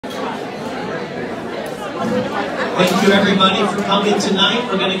Thank you everybody for coming tonight.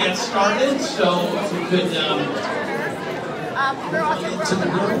 We're going to get started, so if we could come into the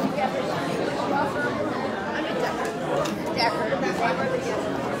room.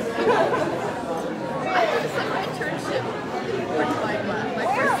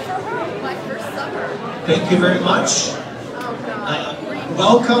 Thank you very much.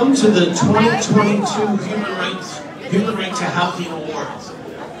 Welcome to the 2022 Human Right to Housing Awards.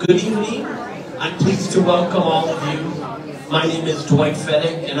 Good evening. I'm pleased to welcome all of you. My name is Dwight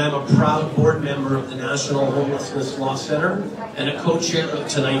Fettig, and I'm a proud board member of the National Homelessness Law Center and a co-chair of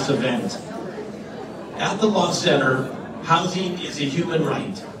tonight's event. At the Law Center, housing is a human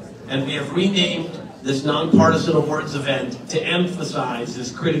right, and we have renamed this nonpartisan awards event to emphasize this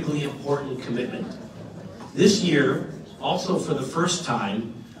critically important commitment. This year, also for the first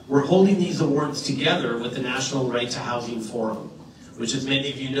time, we're holding these awards together with the National Right to Housing Forum, which, as many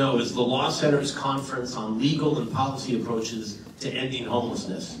of you know, is the Law Center's conference on legal and policy approaches to ending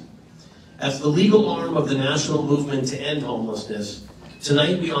homelessness. As the legal arm of the national movement to end homelessness,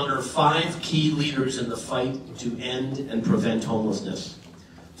 tonight we honor 5 key leaders in the fight to end and prevent homelessness.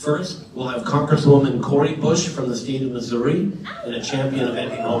 First, we'll have Congresswoman Cori Bush from the state of Missouri and a champion of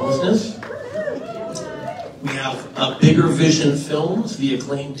ending homelessness. We have Bigger Vision Films, the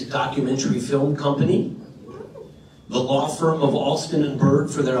acclaimed documentary film company. The law firm of Alston and Bird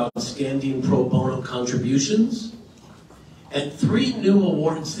for their outstanding pro bono contributions. And 3 new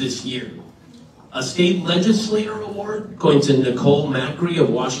awards this year. A State Legislator Award going to Nicole Macri of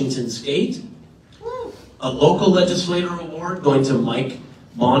Washington State. A Local Legislator Award going to Mike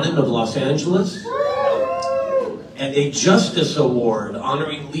Bonin of Los Angeles. And a Justice Award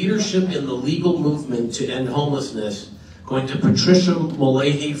honoring leadership in the legal movement to end homelessness going to Patricia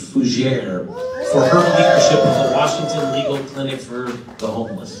Molehi Fougere for her leadership of the Washington Legal Clinic for the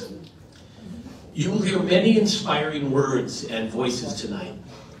Homeless. You will hear many inspiring words and voices tonight,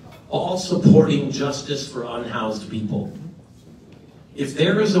 all supporting justice for unhoused people. If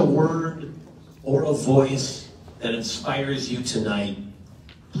there is a word or a voice that inspires you tonight,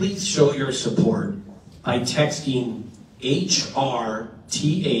 please show your support by texting HRTH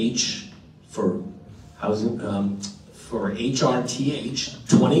for housing, for HRTH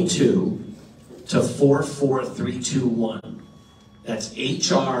 22 to 44321. That's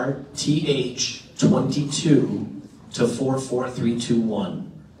HRTH 22 to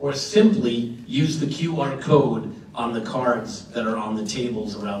 44321. Or simply use the QR code on the cards that are on the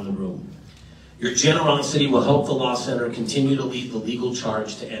tables around the room. Your generosity will help the Law Center continue to lead the legal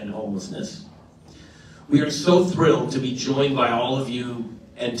charge to end homelessness. We are so thrilled to be joined by all of you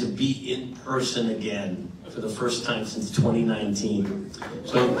and to be in person again for the first time since 2019.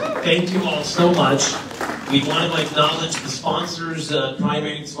 So thank you all so much. We want to acknowledge the sponsors,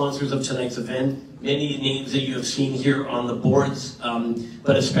 primary sponsors of tonight's event, many names that you have seen here on the boards,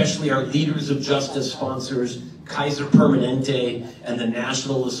 but especially our Leaders of Justice sponsors, Kaiser Permanente and the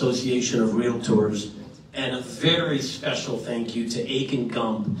National Association of Realtors, and a very special thank you to Aiken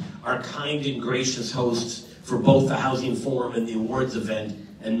Gump, our kind and gracious hosts for both the Housing Forum and the awards event,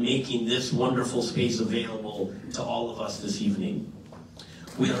 and making this wonderful space available to all of us this evening.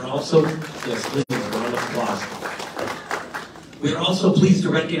 We are also, yes, please, a round of applause. We are also pleased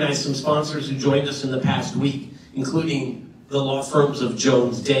to recognize some sponsors who joined us in the past week, including the law firms of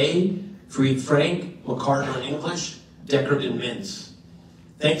Jones Day, Fried Frank, McCarter and English, Deckard and Mintz.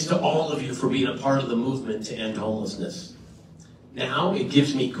 Thanks to all of you for being a part of the movement to end homelessness. Now, it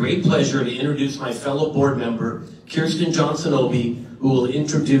gives me great pleasure to introduce my fellow board member, Kirsten Johnson-Obie, who will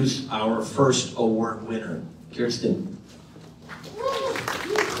introduce our first award winner. Kirsten.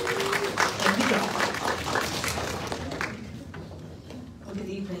 Well, good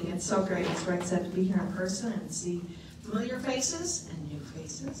evening. It's so great, as Greg said, to be here in person and see familiar faces and new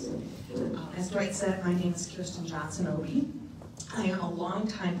faces. As Dwight said, my name is Kirsten Johnson-Obie. I am a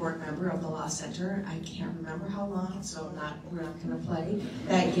longtime board member of the Law Center. I can't remember how long, so we're not going to play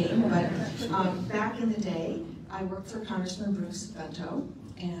that game. But back in the day, I worked for Congressman Bruce Bento,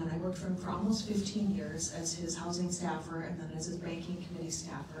 and I worked for him for almost 15 years as his housing staffer and then as his banking committee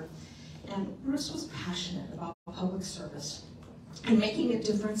staffer. And Bruce was passionate about public service and making a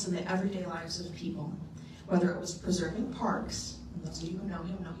difference in the everyday lives of people, whether it was preserving parks, and those of you who know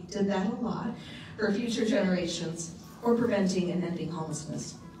him know he did that a lot, for future generations, or preventing and ending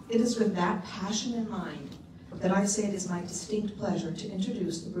homelessness. It is with that passion in mind that I say it is my distinct pleasure to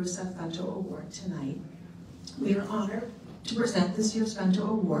introduce the Bruce F. Bento Award tonight. We are honored to present this year's Bento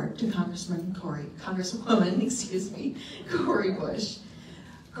Award to Congresswoman Cori Bush.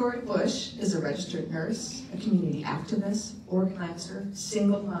 Cori Bush is a registered nurse, a community activist, organizer,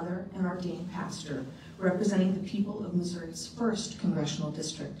 single mother, and ordained pastor, representing the people of Missouri's 1st Congressional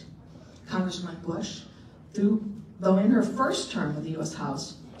District. Congresswoman Bush, though in her first term of the U.S.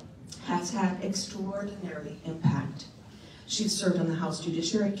 House, has had extraordinary impact. She's served on the House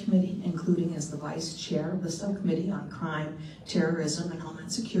Judiciary Committee, including as the vice chair of the Subcommittee on Crime, Terrorism, and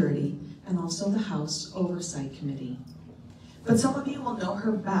Homeland Security, and also the House Oversight Committee. But some of you will know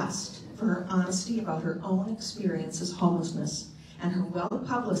her best for her honesty about her own experience as homelessness and her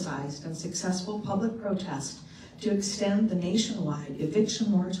well-publicized and successful public protest to extend the nationwide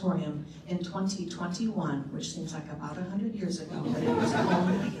eviction moratorium in 2021, which seems like about 100 years ago, but it was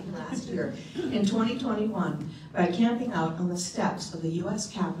only last year, in 2021, by camping out on the steps of the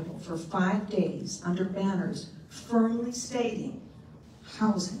U.S. Capitol for 5 days under banners firmly stating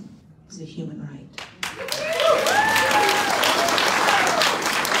housing is a human right.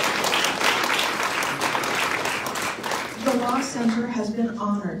 The Law Center has been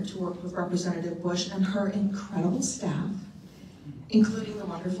honored to work with Representative Bush and her incredible staff, including the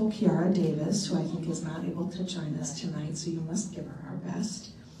wonderful Kiara Davis, who I think is not able to join us tonight, so you must give her our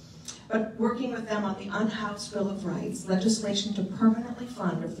best. But working with them on the Unhoused Bill of Rights, legislation to permanently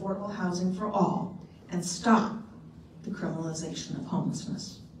fund affordable housing for all and stop the criminalization of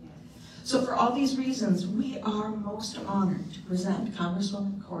homelessness. So for all these reasons, we are most honored to present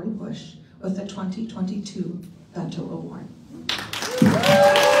Congresswoman Cori Bush with the 2022 Bento Award.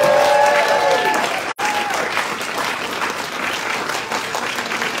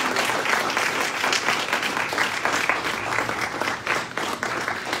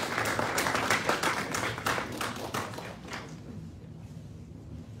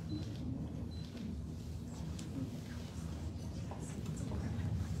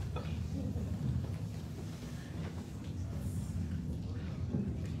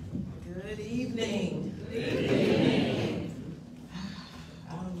 Good evening.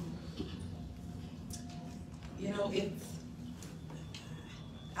 You know,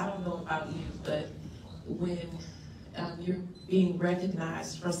 I don't know about you, but when you're being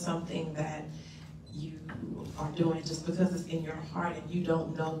recognized for something that you are doing just because it's in your heart and you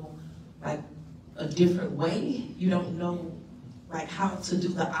don't know like a different way, you don't know like how to do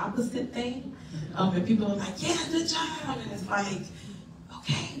the opposite thing, and people are like, yeah, good job, and it's like,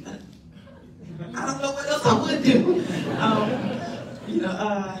 okay, but I don't know what else I would do.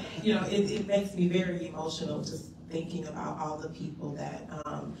 It makes me very emotional just thinking about all the people that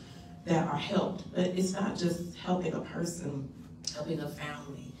that are helped. But it's not just helping a person, helping a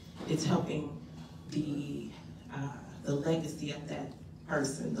family. It's helping the legacy of that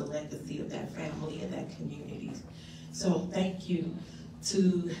person, the legacy of that family and that community. So thank you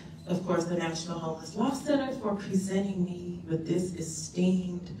to, of course, the National Homeless Law Center for presenting me with this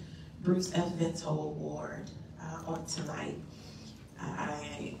esteemed Bruce F. Bento Award on tonight.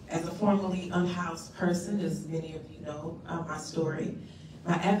 I, as a formerly unhoused person, as many of you know my story,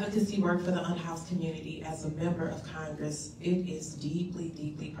 my advocacy work for the unhoused community as a member of Congress, it is deeply,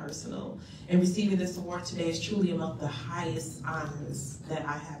 deeply personal. And receiving this award today is truly among the highest honors that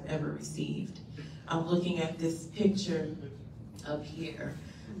I have ever received. I'm looking at this picture up here.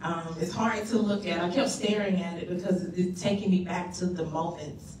 It's hard to look at. I kept staring at it because it's taking me back to the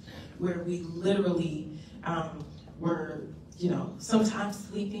moments where we literally were, sometimes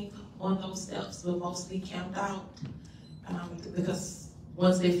sleeping on those steps, but mostly camped out. Because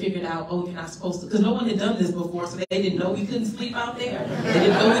once they figured out, oh, you're not supposed to, because no one had done this before, so they didn't know we couldn't sleep out there. They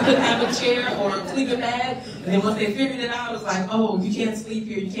didn't know we couldn't have a chair or a sleeping bag. And then once they figured it out, it's like, oh, you can't sleep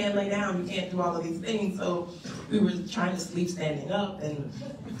here, you can't lay down, you can't do all of these things. So we were trying to sleep standing up, and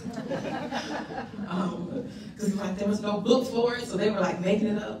because like there was no book for it, so they were like making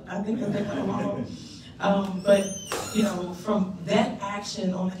it up. I think as they went along. But from that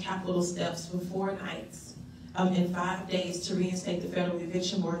action on the Capitol steps for 4 nights, in 5 days to reinstate the federal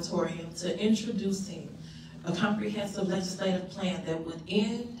eviction moratorium, to introducing a comprehensive legislative plan that would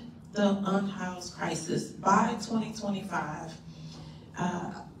end the unhoused crisis by 2025.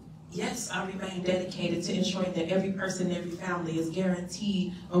 Yes, I remain dedicated to ensuring that every person, every family is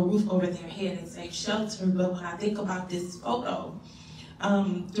guaranteed a roof over their head and safe shelter. But when I think about this photo,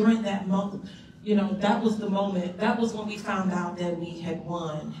 during that moment, that was the moment, that was when we found out that we had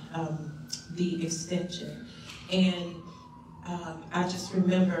won the extension. And I just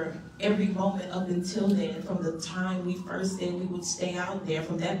remember every moment up until then, from the time we first said we would stay out there,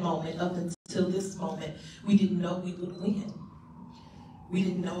 from that moment up until this moment, we didn't know we would win. We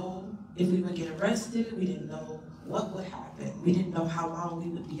didn't know if we would get arrested. We didn't know what would happen. We didn't know how long we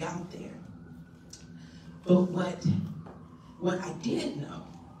would be out there. But what I did know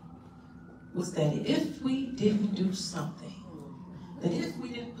was that if we didn't do something, that if we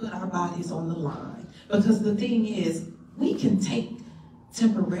didn't put our bodies on the line, because the thing is, we can take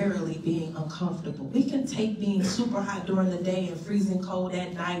temporarily being uncomfortable. We can take being super hot during the day and freezing cold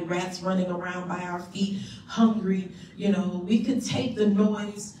at night, rats running around by our feet, hungry, you know. We can take the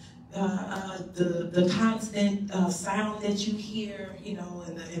noise, the constant sound that you hear, you know,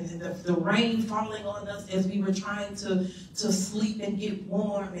 and the rain falling on us as we were trying to sleep and get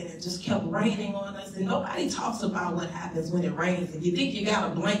warm, and it just kept raining on us. And nobody talks about what happens when it rains. And you think you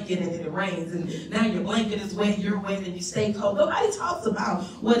got a blanket and then it rains, and now your blanket is wet, you're wet, and you stay cold. Nobody talks about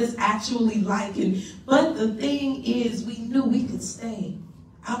what it's actually like. But the thing is, we knew we could stay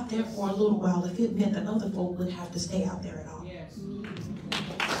out there for a little while if it meant that other folk wouldn't have to stay out there at all. Yes.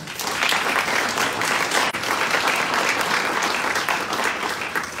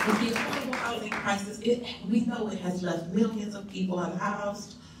 With the affordable housing crisis, we know it has left millions of people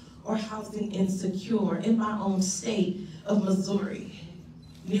unhoused or housing insecure. In my own state of Missouri,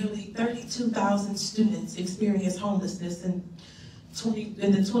 nearly 32,000 students experienced homelessness in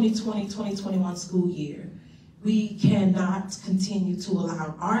the 2020-2021 school year. We cannot continue to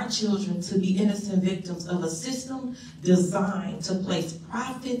allow our children to be innocent victims of a system designed to place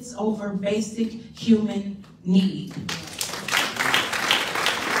profits over basic human need.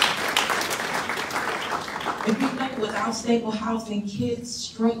 If we know without stable housing, kids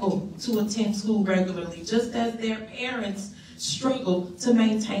struggle to attend school regularly, just as their parents struggle to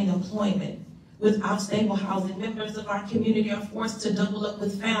maintain employment. Without stable housing, members of our community are forced to double up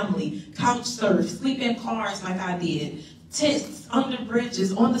with family, couch surf, sleep in cars like I did, tents under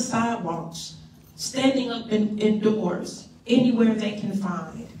bridges, on the sidewalks, standing up indoors, anywhere they can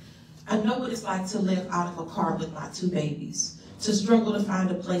find. I know what it's like to live out of a car with my 2 babies, to struggle to find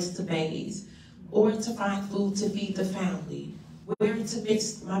a place to bathe, or to find food to feed the family, where to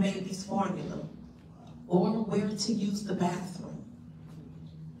mix my baby's formula, or where to use the bathroom,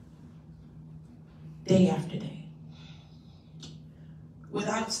 day after day.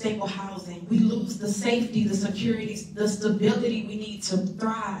 Without stable housing, we lose the safety, the security, the stability we need to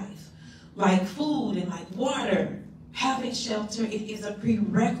thrive, like food and like water. Having shelter, it is a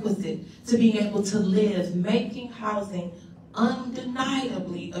prerequisite to being able to live, making housing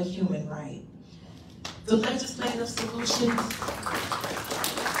undeniably a human right. The legislative solutions,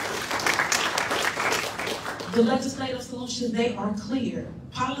 they are clear.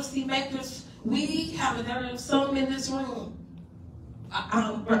 Policymakers, we have, and there are some in this room,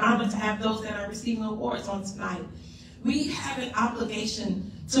 we're honored to have those that are receiving awards on tonight. We have an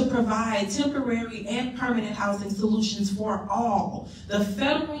obligation to provide temporary and permanent housing solutions for all. The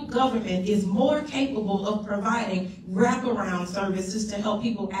federal government is more capable of providing wraparound services to help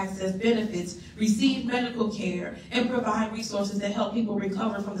people access benefits, receive medical care, and provide resources that help people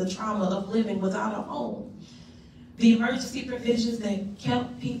recover from the trauma of living without a home. The emergency provisions that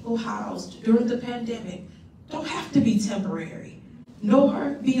kept people housed during the pandemic don't have to be temporary,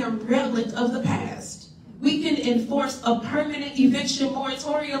 nor be a relic of the past. We can enforce a permanent eviction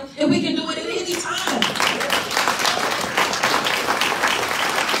moratorium, and we can do it at any time.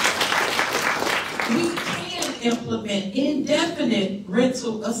 We can implement indefinite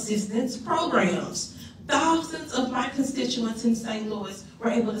rental assistance programs. Thousands of my constituents in St. Louis were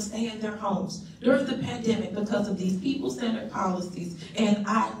able to stay in their homes during the pandemic because of these people-centered policies, and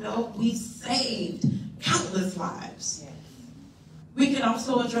I know we saved countless lives. We can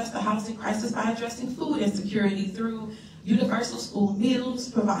also address the housing crisis by addressing food insecurity through universal school meals,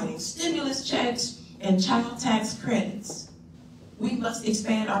 providing stimulus checks, and child tax credits. We must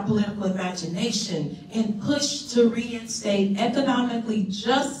expand our political imagination and push to reinstate economically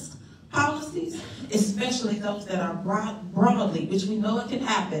just policies, especially those that are broadly, which we know it can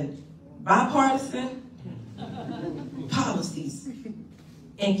happen, bipartisan policies,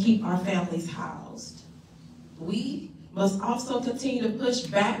 and keep our families housed. We must also continue to push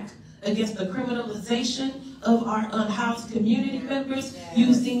back against the criminalization of our unhoused community members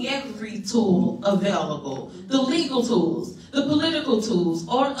using every tool available, the legal tools, the political tools,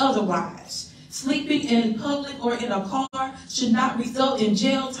 or otherwise. Sleeping in public or in a car should not result in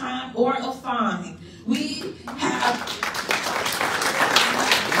jail time or a fine. We have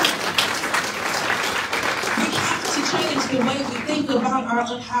to change the way we think about our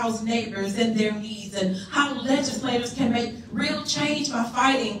unhoused neighbors and their needs, and how legislators can make real change by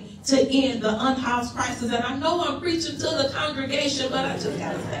fighting to end the unhoused crisis. And I know I'm preaching to the congregation, but I just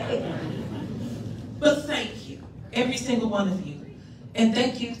gotta say, but thank you, every single one of you. And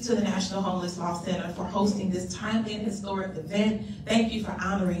thank you to the National Homeless Law Center for hosting this timely and historic event. Thank you for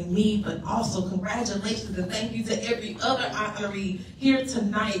honoring me, but also congratulations and thank you to every other honoree here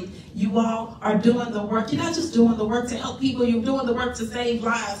tonight. You all are doing the work. You're not just doing the work to help people, you're doing the work to save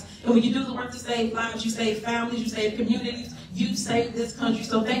lives. And when you do the work to save lives, you save families, you save communities, you save this country.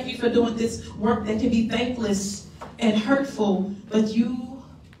 So thank you for doing this work that can be thankless and hurtful, but you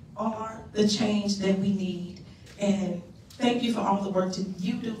are the change that we need. And thank you for all the work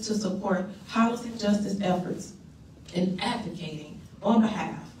you do to support housing justice efforts and advocating on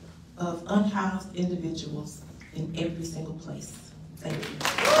behalf of unhoused individuals in every single place. Thank you.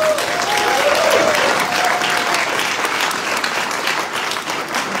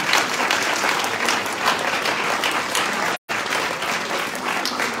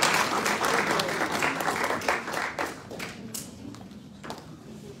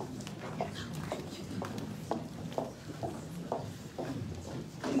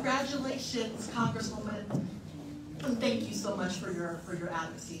 Congratulations, Congresswoman, and thank you so much for your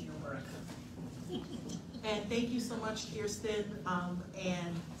advocacy and your work. And thank you so much, Kirsten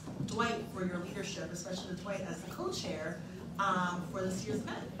and Dwight, for your leadership, especially Dwight as the co-chair for this year's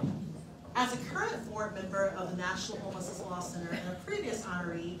event. As a current board member of the National Homelessness Law Center and a previous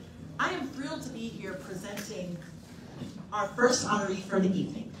honoree, I am thrilled to be here presenting our first honoree for the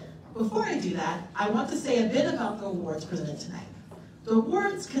evening. Before I do that, I want to say a bit about the awards presented tonight. The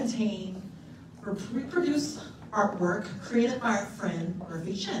awards contain reproduced artwork created by our friend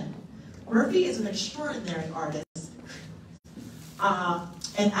Murphy Chin. Murphy is an extraordinary artist,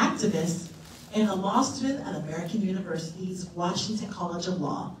 an activist, and a law student at American University's Washington College of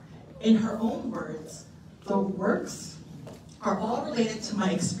Law. In her own words, the works are all related to my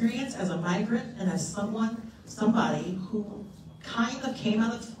experience as a migrant and as somebody who kind of came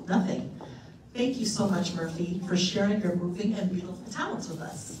out of nothing. Thank you so much, Murphy, for sharing your moving and beautiful talents with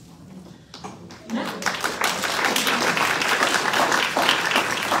us.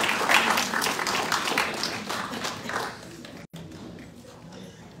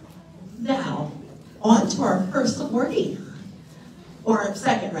 Now, on to our first awardee, or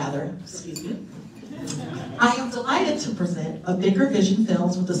second rather, excuse me. I am delighted to present a Bigger Vision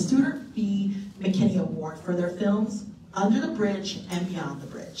Films with the Stuart B. McKinney Award for their films Under the Bridge and Beyond the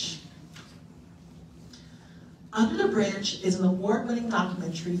Bridge. Under the Bridge is an award-winning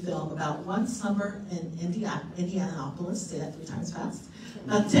documentary film about one summer in Indianapolis, say that 3 times fast,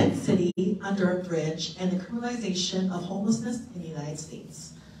 a tent city under a bridge, and the criminalization of homelessness in the United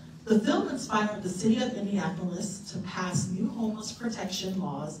States. The film inspired the city of Indianapolis to pass new homeless protection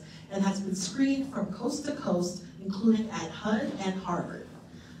laws and has been screened from coast to coast, including at HUD and Harvard.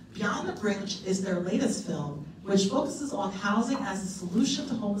 Beyond the Bridge is their latest film, which focuses on housing as a solution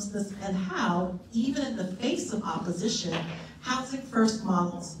to homelessness and how, even in the face of opposition, housing first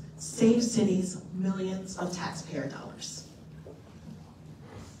models save cities millions of taxpayer dollars.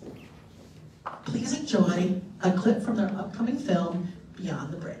 Please enjoy a clip from their upcoming film,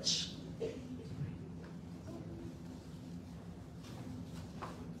 Beyond the Bridge.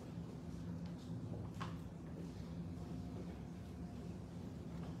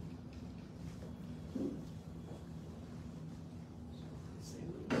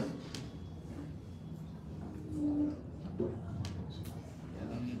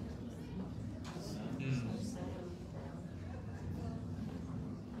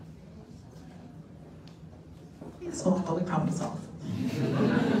 This whole public problem solved.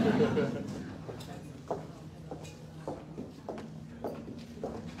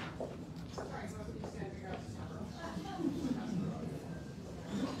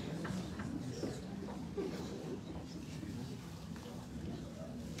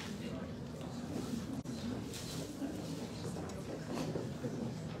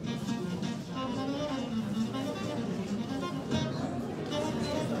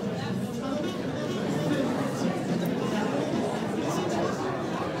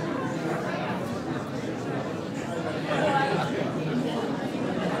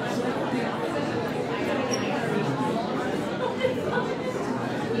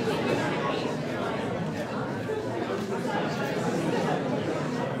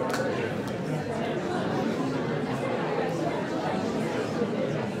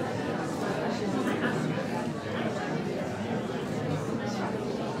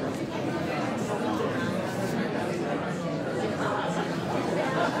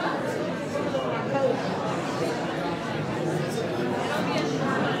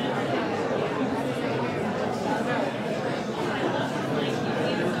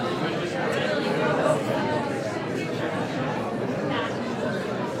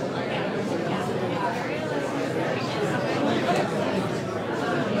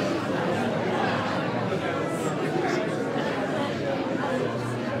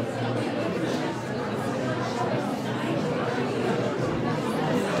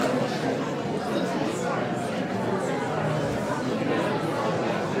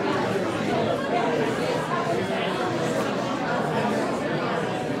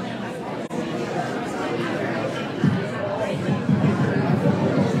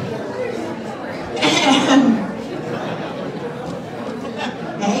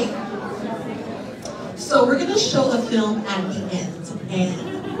 So we're going to show the film at the end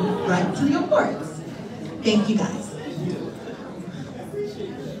and right to the awards. Thank you guys.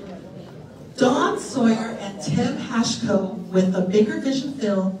 Dawn Sawyer and Tim Hashko with the Bigger Vision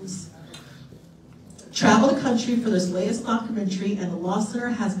Films travel the country for this latest documentary, and the Law Center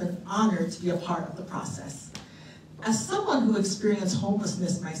has been honored to be a part of the process. As someone who experienced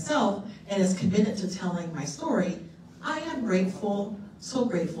homelessness myself and is committed to telling my story, I am grateful, so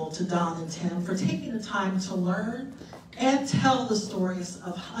grateful to Dawn and Tim for taking the time to learn and tell the stories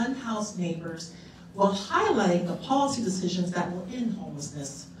of unhoused neighbors while highlighting the policy decisions that will end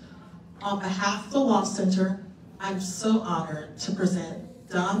homelessness. On behalf of the Law Center, I'm so honored to present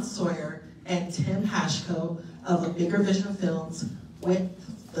Dawn Sawyer and Tim Hashko of the Bigger Vision Films with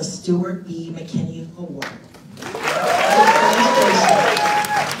the Stuart B. McKinney Award.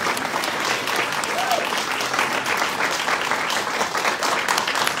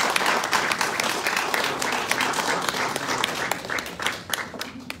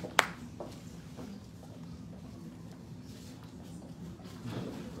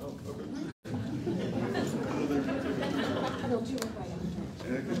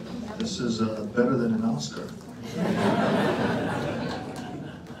 This is better than an Oscar.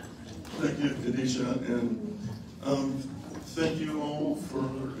 Thank you, Kadisha, and thank you all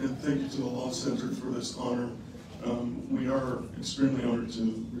and thank you to the Law Center for this honor. We are extremely honored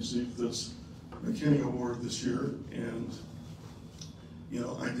to receive this McKinney Award this year, and you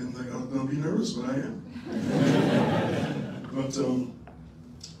know, I didn't think I was going to be nervous, but I am. But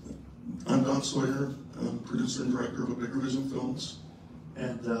I'm Dawn Sawyer, producer and director of Bigger Vision Films.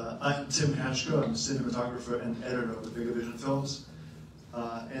 And I'm Tim Hashko. I'm the cinematographer and editor of the Bigger Vision Films.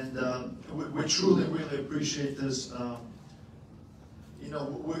 We truly, really appreciate this. You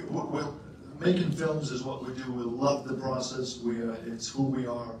know, we're making films is what we do. We love the process. It's who we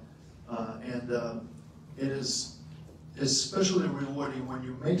are. It is especially rewarding when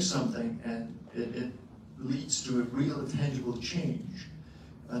you make something and it leads to a real tangible change.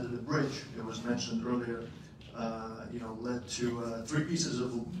 Under the Bridge, it was mentioned earlier, led to 3 pieces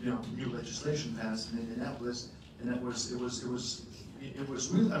of new legislation passed in Indianapolis, and it was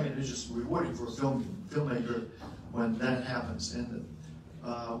really, I mean, it's just rewarding for a filmmaker when that happens. And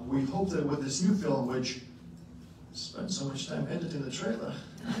we hope that with this new film, which spent so much time editing the trailer,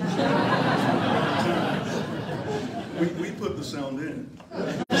 we put the sound in.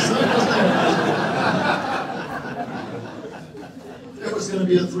 It was going to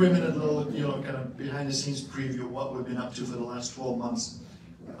be a 3-minute little, kind of behind-the-scenes preview of what we've been up to for the last 12 months.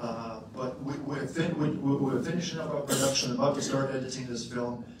 But we're finishing up our production, about to start editing this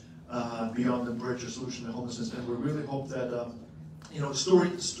film, Beyond the Bridge: A Solution to Homelessness, and we really hope that,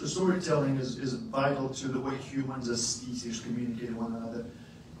 storytelling is vital to the way humans as species communicate with one another.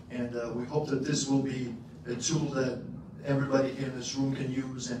 And we hope that this will be a tool that everybody here in this room can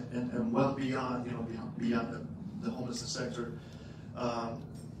use, and well beyond, beyond the homelessness sector.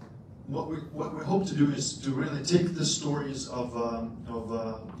 What we hope to do is to really take the stories of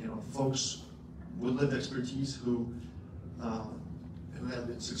folks with lived expertise who have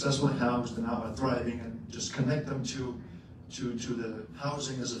been successfully housed and now are thriving, and just connect them to the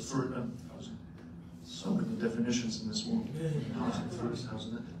housing as a first. So many definitions in this world. Housing first,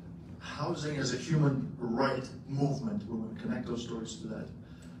 housing as a human right movement. We want to connect those stories to that,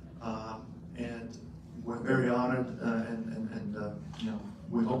 and we're very honored, and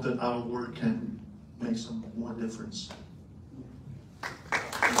we hope that our work can make some more difference.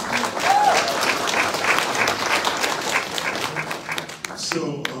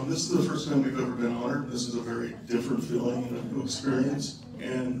 So this is the first time we've ever been honored. This is a very different feeling and a new experience.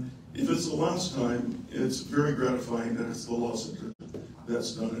 And if it's the last time, it's very gratifying that it's the Law Center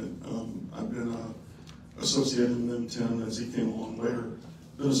that's done it. I've been associated with them 10 as he came along later.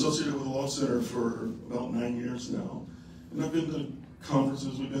 Been associated with the Law Center for about 9 years now. And I've been to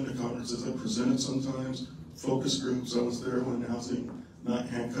conferences, we've been to conferences, I presented sometimes, focus groups. I was there when Housing Not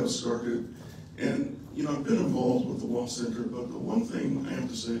Handcuffed started. And I've been involved with the Law Center, but the one thing I have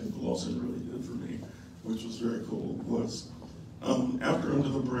to say that the Law Center really did for me, which was very cool, was after Under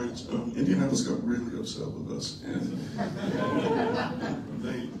the Bridge, Indianapolis got really upset with us, and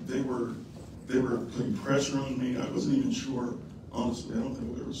they were putting pressure on me. I wasn't even sure, honestly, I don't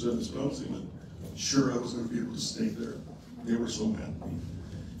think I've ever said this, but I wasn't even sure I was going to be able to stay there. They were so mad at me.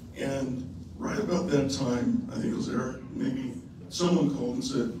 And right about that time, I think it was Eric, maybe someone called and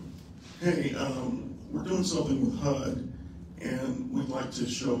said, hey, we're doing something with HUD, and we'd like to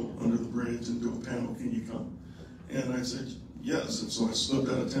show Under the Bridge and do a panel, can you come? And I said, yes, and so I slipped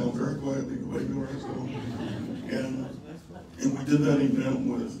out of town very quietly, nobody knew where I was going. And we did that event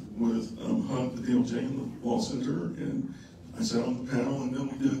with HUD, the DOJ, and the Law Center, and I sat on the panel, and then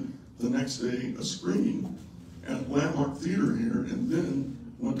we did the next day a screening at Landmark Theater here, and then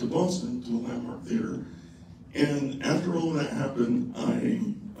went to Boston to a Landmark Theater. And after all that happened,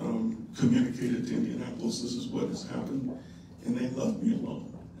 I communicated to Indianapolis, this is what has happened, and they left me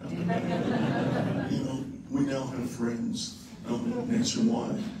alone after that. You know, we now have friends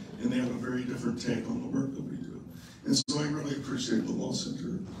nationwide, and they have a very different take on the work that we do. And so I really appreciate the Law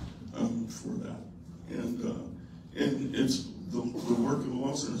Center for that. And it's the work of the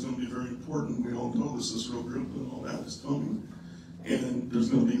Law Center is going to be very important. We all know this Cicero group and all that is coming, and there's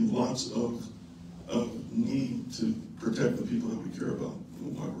going to be lots of need to protect the people that we care about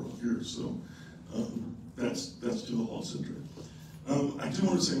while we're all here. So that's to the Law Center. I do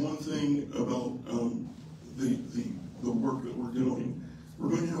want to say one thing about the work that we're doing. We're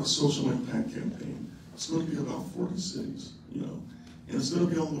going to have a social impact campaign. It's going to be about 40 cities, you know, and it's going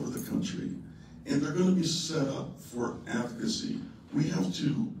to be all over the country. And they're going to be set up for advocacy. We have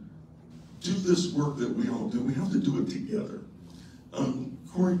to do this work that we all do. We have to do it together.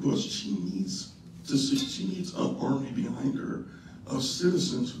 Cori Bush, she needs an army behind her of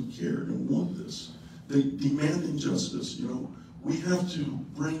citizens who care and want this. They demanding justice, you know. We have to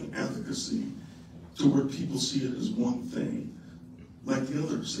bring advocacy to where people see it as one thing, like the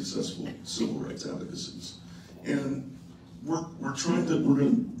other successful civil rights advocacies. And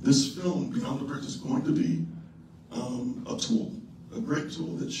this film, Beyond the Bridge, is going to be a tool, a great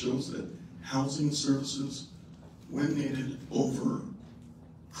tool that shows that housing services, when needed over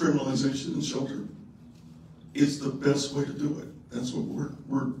criminalization and shelter, is the best way to do it. That's what we're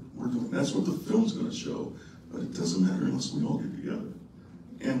doing. That's what the film's going to show, but it doesn't matter unless we all get together.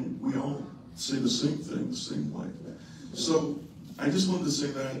 And we all say the same thing, the same way. So I just wanted to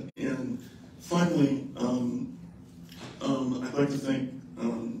say that, and finally, I'd like to thank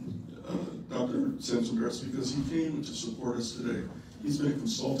Dr. Samson Dress because he came to support us today. He's been a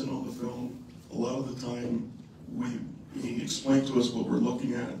consultant on the film. A lot of the time, he explained to us what we're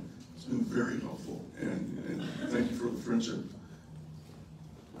looking at. It's been very helpful, and thank you for the friendship.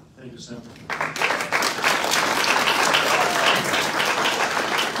 Thank you, Sam.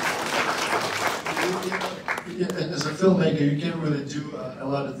 As a filmmaker, you can't really do a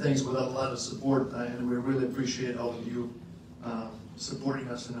lot of things without a lot of support, and we really appreciate all of you supporting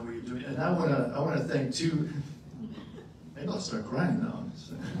us in the way you're doing. And I want to thank two. Maybe I'll start crying now.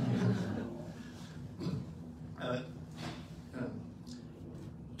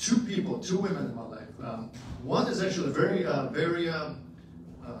 Two women in my life. One is actually very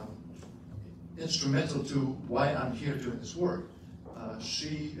instrumental to why I'm here doing this work.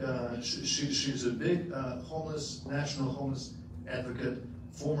 She's a big national homeless advocate,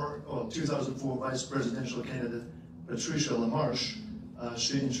 former 2004 vice presidential candidate Patricia LaMarche.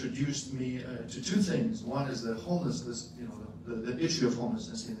 She introduced me to two things. One is the homelessness, you know, the issue of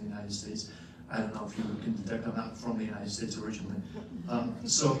homelessness in the United States. I don't know if you can detect, I'm not from the United States originally.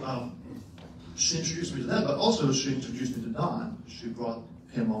 She introduced me to that, but also she introduced me to Don. She brought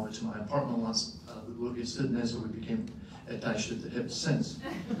him over to my apartment once with Lucas sitting there, so we became attached at the hip since.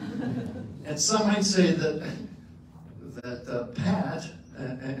 And some might say that Pat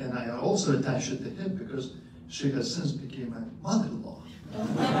and I are also attached at the hip because she has since became my mother-in-law.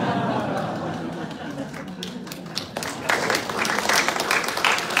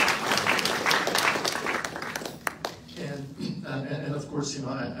 And of course, you know,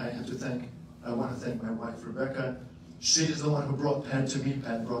 I want to thank my wife Rebecca. She is the one who brought Pat to me.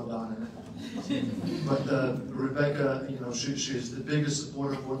 Pat brought Don in. But Rebecca, you know, she is the biggest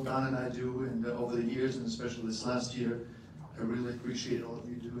supporter of what Don and I do, and over the years, and especially this last year, I really appreciate all of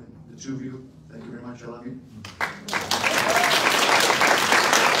you doing. The two of you, thank you very much. I love you.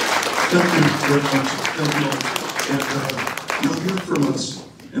 Thank you very much. Thank you. And you'll hear from us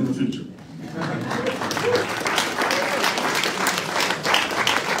in the future.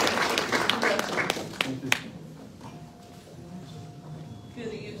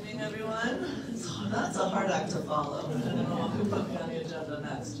 Good evening, everyone. That's a hard act to follow. I don't know who put me on the agenda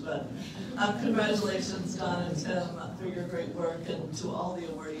next, but congratulations, Don and Tim, for your great work, and to all the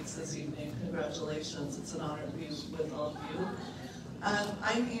awardees this evening. Congratulations. It's an honor to be with all of you.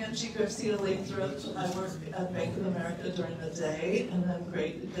 I'm Angie Garcia Lathrop. I work at Bank of America during the day, and then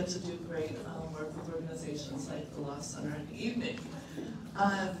get to do great work with organizations like the Law Center in the evening.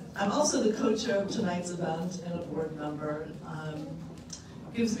 I'm also the co-chair of tonight's event and a board member.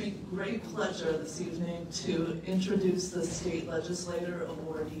 It gives me great pleasure this evening to introduce the State Legislator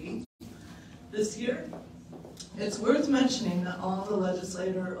Awardee this year. It's worth mentioning that all the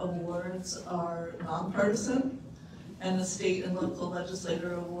Legislator Awards are nonpartisan, And the state and local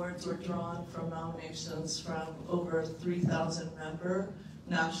legislator awards were drawn from nominations from over 3,000 member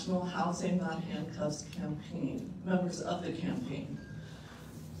National Housing Not Handcuffs campaign, members of the campaign.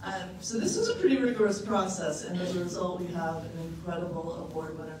 So this was a pretty rigorous process, and as a result, we have an incredible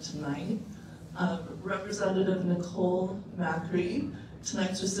award winner tonight. Representative Nicole Macri,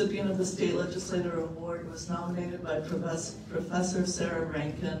 tonight's recipient of the State Legislator Award, was nominated by Professor Sarah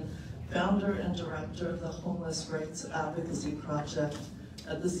Rankin, founder and director of the Homeless Rights Advocacy Project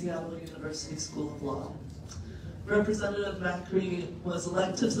at the Seattle University School of Law. Representative Macri was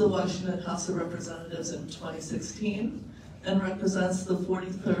elected to the Washington House of Representatives in 2016 and represents the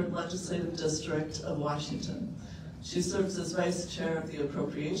 43rd Legislative District of Washington. She serves as Vice Chair of the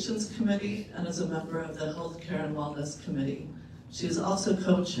Appropriations Committee and is a member of the Healthcare and Wellness Committee. She is also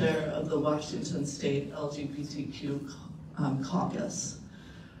co-chair of the Washington State LGBTQ Caucus.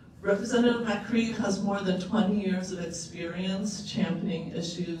 Representative Macri has more than 20 years of experience championing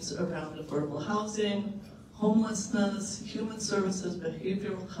issues around affordable housing, homelessness, human services,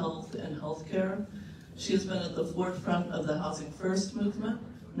 behavioral health, and healthcare. She has been at the forefront of the Housing First movement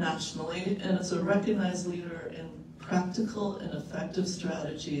nationally and is a recognized leader in practical and effective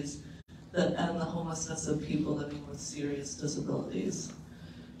strategies that end the homelessness of people living with serious disabilities.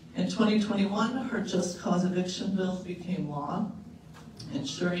 In 2021, her Just Cause eviction bill became law,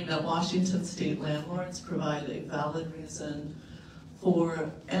 ensuring that Washington state landlords provide a valid reason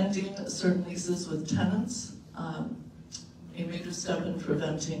for ending certain leases with tenants, a major step in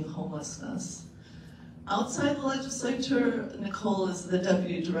preventing homelessness. Outside the legislature, Nicole is the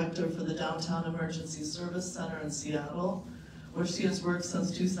Deputy Director for the Downtown Emergency Service Center in Seattle, where she has worked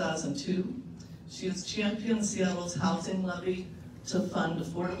since 2002. She has championed Seattle's housing levy to fund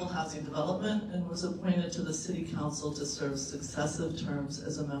affordable housing development and was appointed to the City Council to serve successive terms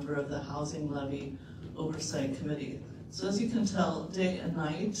as a member of the Housing Levy Oversight Committee. So as you can tell, day and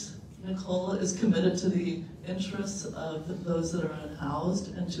night, Nicole is committed to the interests of those that are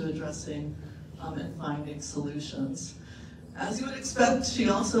unhoused and to addressing and finding solutions. As you would expect, she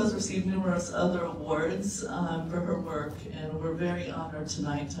also has received numerous other awards for her work, and we're very honored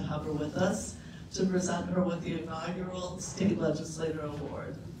tonight to have her with us to present her with the inaugural State Legislator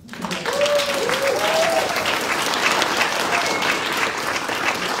Award.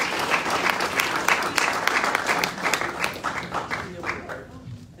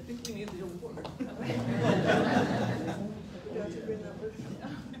 I think we need the award.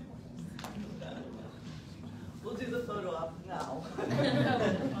 We'll do the photo op now.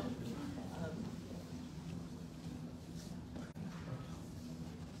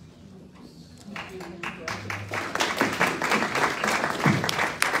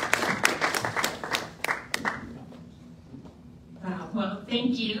 Well,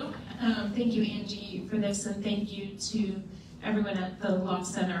 thank you. Thank you, Angie, for this, and thank you to everyone at the Law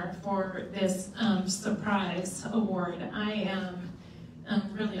Center for this surprise award. I am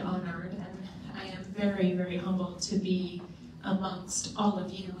really honored, and I am very, very humbled to be amongst all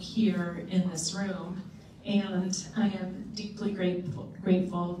of you here in this room. And I am deeply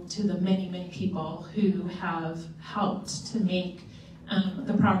grateful to the many, many people who have helped to make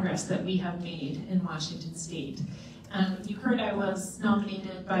the progress that we have made in Washington State. You heard I was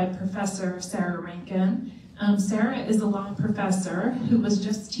nominated by Professor Sarah Rankin. Sarah is a law professor who was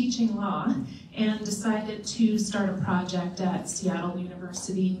just teaching law and decided to start a project at Seattle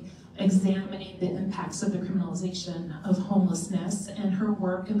University examining the impacts of the criminalization of homelessness, and her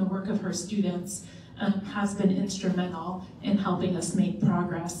work and the work of her students has been instrumental in helping us make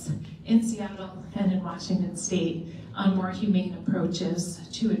progress in Seattle and in Washington State on more humane approaches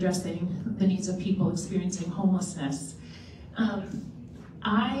to addressing the needs of people experiencing homelessness.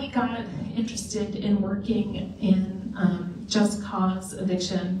 I got interested in working in just cause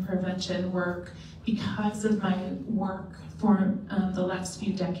eviction prevention work because of my work for the last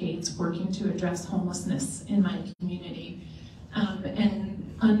few decades working to address homelessness in my community, and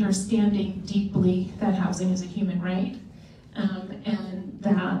understanding deeply that housing is a human right, and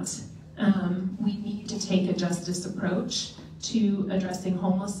that we need to take a justice approach to addressing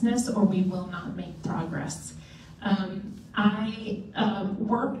homelessness or we will not make progress. I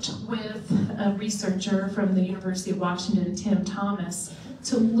worked with a researcher from the University of Washington, Tim Thomas,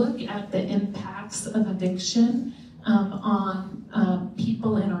 to look at the impacts of eviction on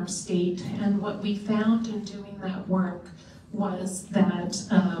people in our state. And what we found in doing that work was that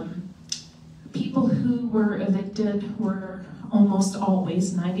people who were evicted were almost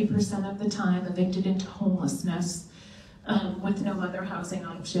always, 90% of the time, evicted into homelessness with no other housing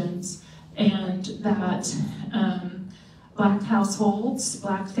options. And that Black households,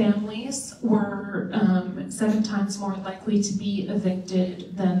 Black families were 7 times more likely to be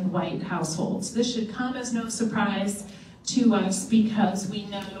evicted than white households. This should come as no surprise to us because we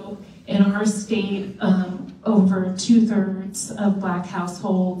know in our state over 2/3 of Black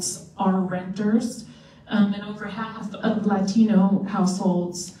households are renters, and over half of Latino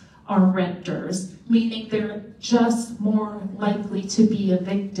households are renters, meaning they're just more likely to be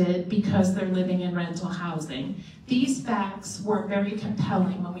evicted because they're living in rental housing. These facts were very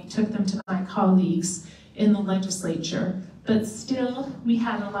compelling when we took them to my colleagues in the legislature, but still we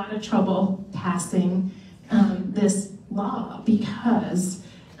had a lot of trouble passing this law because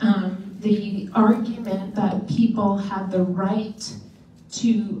the argument that people have the right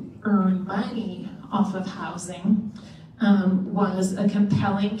to earn money off of housing was a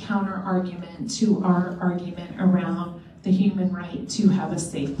compelling counter-argument to our argument around the human right to have a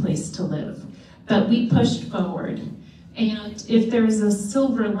safe place to live. But we pushed forward. And if there's a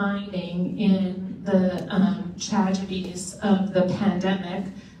silver lining in the tragedies of the pandemic,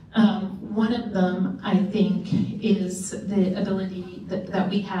 one of them, I think, is the ability that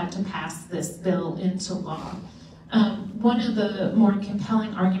we had to pass this bill into law. One of the more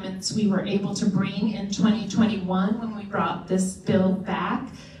compelling arguments we were able to bring in 2021 when we brought this bill back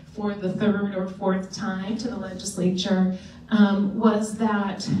for the 3rd or 4th time to the legislature was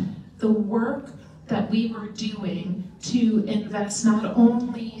that the work that we were doing to invest not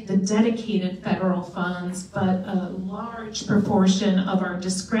only the dedicated federal funds, but a large proportion of our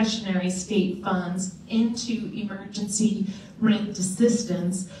discretionary state funds into emergency rent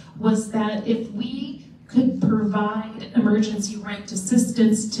assistance was that if we could provide emergency rent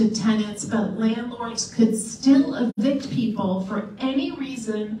assistance to tenants, but landlords could still evict people for any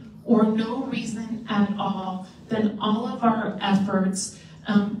reason or no reason at all, then all of our efforts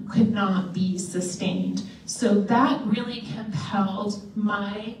could not be sustained. So that really compelled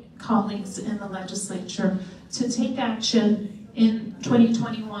my colleagues in the legislature to take action in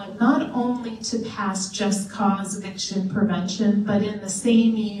 2021, not only to pass just cause eviction prevention, but in the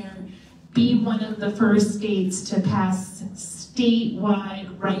same year, be one of the first states to pass statewide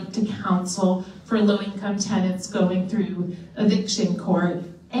right to counsel for low-income tenants going through eviction court,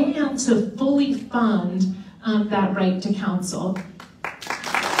 and to fully fund that right to counsel.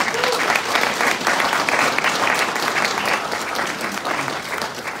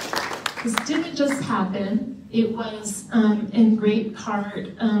 This didn't just happen. It was in great part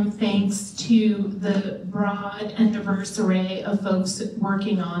thanks to the broad and diverse array of folks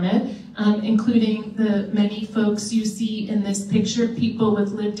working on it, including the many folks you see in this picture, people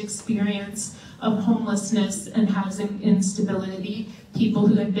with lived experience of homelessness and housing instability, people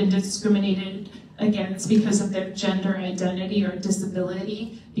who have been discriminated against because of their gender identity or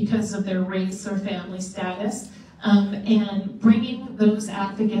disability, because of their race or family status. And bringing those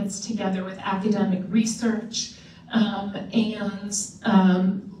advocates together with academic research and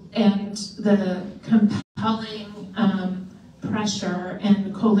the compelling pressure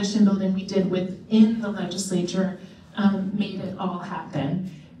and coalition building we did within the legislature made it all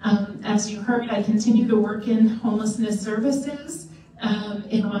happen. As you heard, I continue to work in homelessness services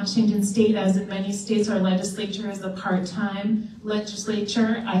in Washington State. As in many states, our legislature is a part-time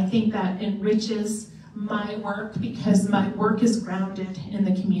legislature. I think that enriches my work because my work is grounded in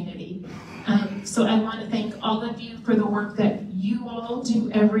the community. So I want to thank all of you for the work that you all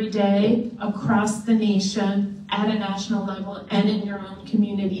do every day across the nation at a national level and in your own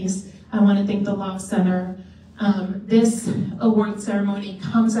communities. I want to thank the Law Center. This award ceremony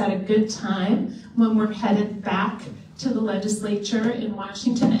comes at a good time when we're headed back to the legislature in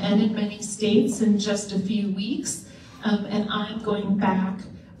Washington and in many states in just a few weeks. And I'm going back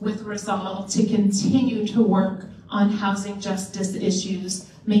with resolve to continue to work on housing justice issues,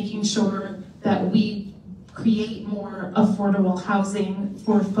 making sure that we create more affordable housing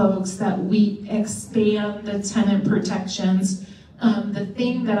for folks, that we expand the tenant protections. The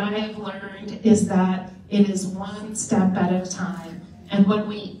thing that I have learned is that it is one step at a time. And when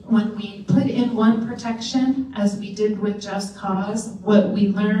we put in one protection, as we did with Just Cause, what we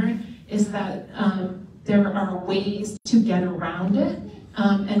learn is that there are ways to get around it.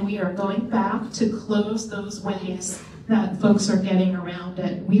 And we are going back to close those ways that folks are getting around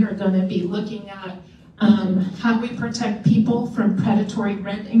it. We are going to be looking at how we protect people from predatory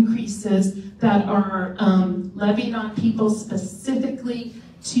rent increases that are levied on people specifically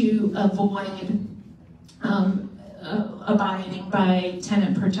to avoid abiding by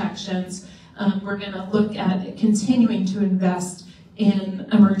tenant protections. We're going to look at continuing to invest in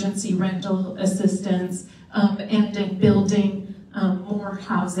emergency rental assistance and in building more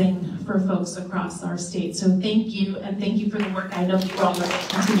housing for folks across our state. So thank you, and thank you for the work I know you all will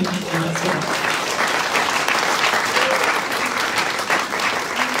continue to do as well.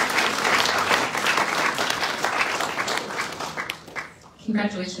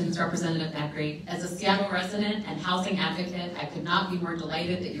 Congratulations, Representative Macri. As a Seattle resident and housing advocate, I could not be more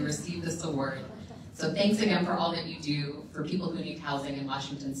delighted that you received this award. So thanks again for all that you do for people who need housing in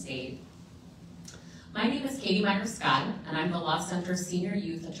Washington State. My name is Katie Meyer-Scott, and I'm the Law Center's Senior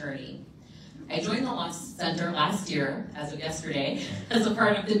Youth Attorney. I joined the Law Center last year, as of yesterday, as a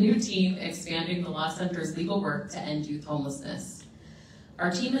part of the new team expanding the Law Center's legal work to end youth homelessness.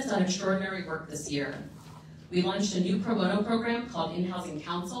 Our team has done extraordinary work this year. We launched a new pro bono program called In-Housing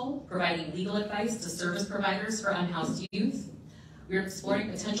Counsel, providing legal advice to service providers for unhoused youth. We are exploring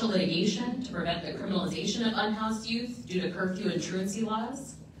potential litigation to prevent the criminalization of unhoused youth due to curfew and truancy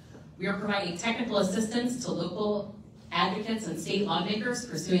laws. We are providing technical assistance to local advocates and state lawmakers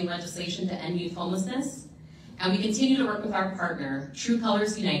pursuing legislation to end youth homelessness. And we continue to work with our partner, True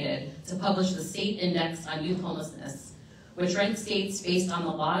Colors United, to publish the State Index on Youth Homelessness, which ranks states based on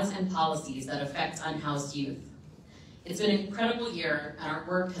the laws and policies that affect unhoused youth. It's been an incredible year, and our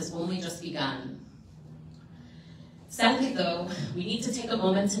work has only just begun. Sadly, though, we need to take a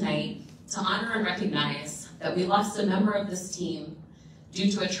moment tonight to honor and recognize that we lost a member of this team due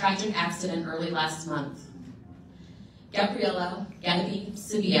to a tragic accident early last month. Gabriela "Gabby"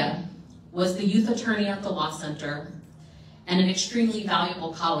 Sevilla was the youth attorney at the Law Center and an extremely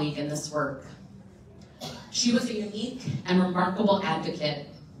valuable colleague in this work. She was a unique and remarkable advocate.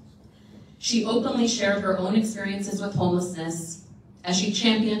 She openly shared her own experiences with homelessness as she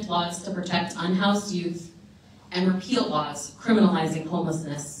championed laws to protect unhoused youth and repeal laws criminalizing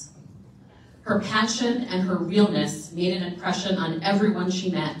homelessness. Her passion and her realness made an impression on everyone she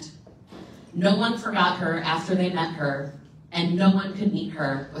met. No one forgot her after they met her, and no one could meet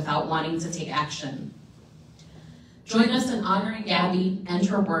her without wanting to take action. Join us in honoring Gabby and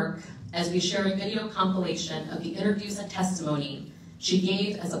her work as we share a video compilation of the interviews and testimony she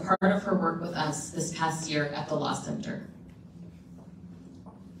gave as a part of her work with us this past year at the Law Center.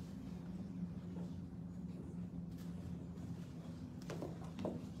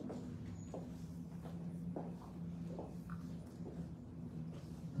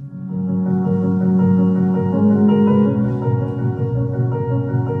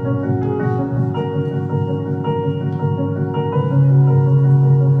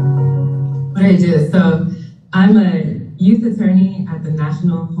 What I do, so I'm a youth attorney at the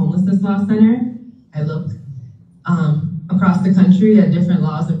National Homelessness Law Center. I look across the country at different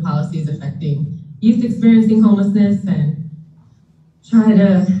laws and policies affecting youth experiencing homelessness and try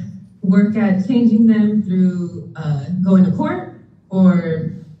to work at changing them through going to court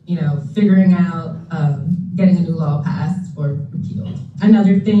or, figuring out getting a new law passed or repealed.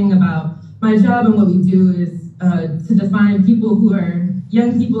 Another thing about my job and what we do is to define people who are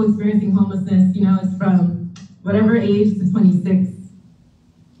young people experiencing homelessness, it's from whatever age to 26,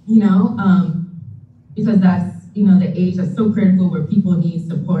 because that's, the age that's so critical where people need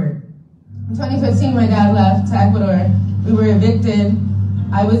support. In 2015, my dad left to Ecuador. We were evicted.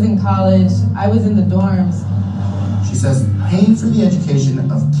 I was in college. I was in the dorms. She says paying for the education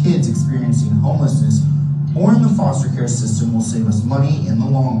of kids experiencing homelessness or in the foster care system will save us money in the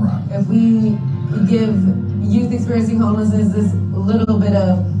long run. If we give youth experiencing homelessness this little bit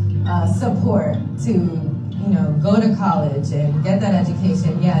of support to go to college and get that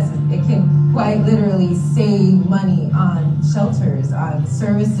education, yes, it can quite literally save money on shelters, on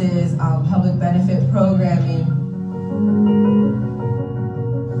services, on public benefit programming.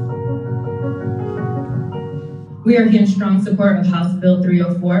 We are here in strong support of House Bill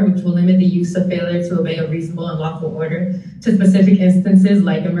 304, which will limit the use of failure to obey a reasonable and lawful order to specific instances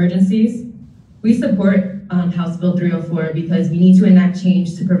like emergencies. We support House Bill 304 because we need to enact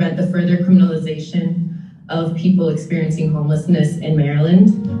change to prevent the further criminalization of people experiencing homelessness in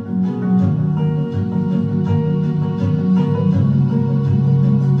Maryland.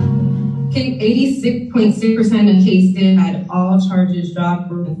 86.6% of cases had all charges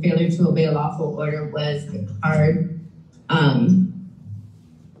dropped when failure to obey a lawful order was hard.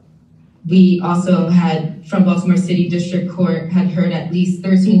 We also had, from Baltimore City District Court, had heard at least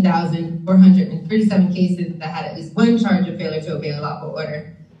 13,437 cases that had at least one charge of failure to obey a lawful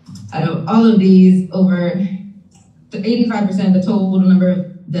order. Out of all of these, over 85% of the total number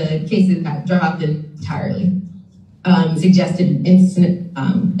of the cases got dropped entirely. Suggested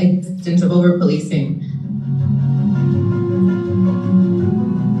instance of over-policing.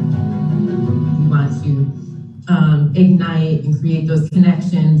 We want to ignite and create those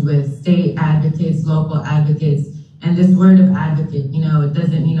connections with state advocates, local advocates, And this word of advocate, you know, it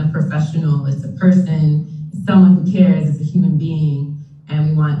doesn't mean a professional, it's a person, it's someone who cares, it's a human being. And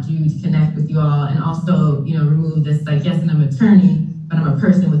we want you to connect with you all and also, you know, remove this, like, yes, and I'm an attorney, but I'm a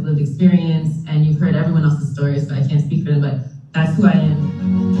person with lived experience, and you've heard everyone else's story, so I can't speak for them, but that's who I am.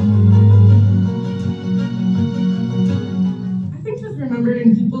 I think just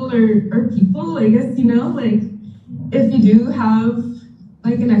remembering people are people, I guess, you know, like, if you do have,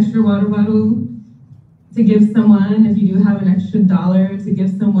 like, an extra water bottle to give someone, if you do have an extra $1 to give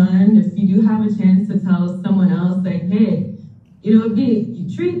someone, if you do have a chance to tell someone else, like, hey, you know, you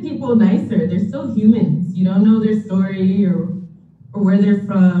treat people nicer. They're still humans. You don't know their story or where they're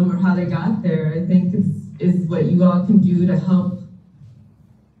from or how they got there. I think is what you all can do to help,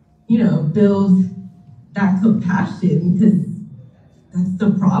 you know, build that compassion, because that's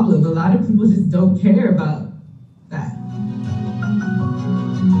the problem. A lot of people just don't care about that.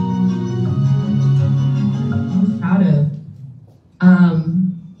 I'm proud of.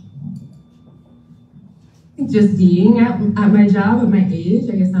 Just being at my job at my age.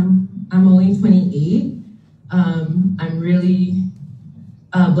 I guess I'm only 28. I'm really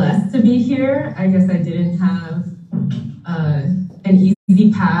blessed to be here. I guess I didn't have an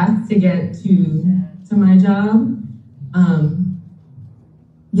easy path to get to my job.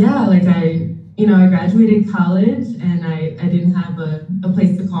 Yeah, like I graduated college and I didn't have a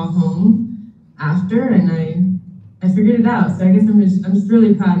place to call home after, and I figured it out. So I guess I'm just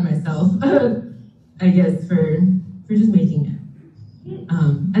really proud of myself. I guess for just making it.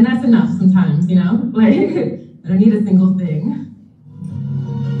 And that's enough sometimes, you know? Like, I don't need a single thing.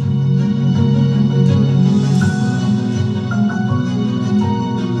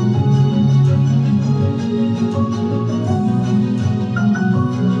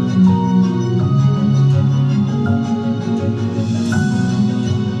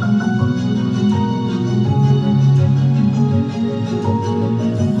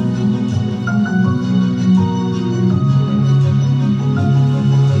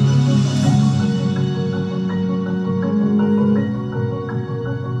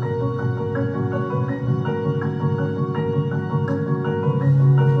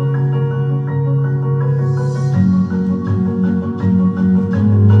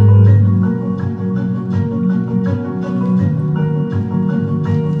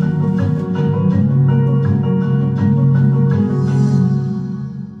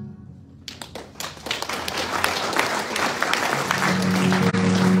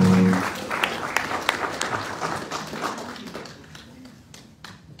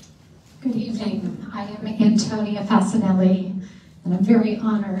 And I'm very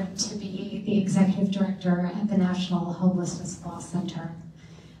honored to be the Executive Director at the National Homelessness Law Center.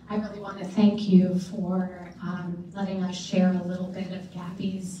 I really want to thank you for letting us share a little bit of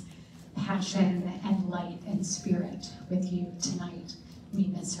Gabby's passion and light and spirit with you tonight. We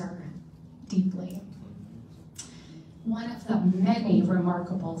miss her deeply. One of the many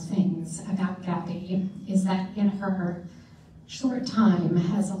remarkable things about Gabby is that in her short time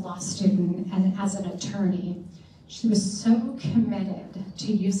as a law student and as an attorney, she was so committed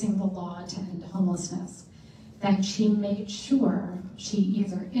to using the law to end homelessness that she made sure she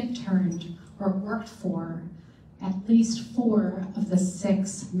either interned or worked for at least 4 of the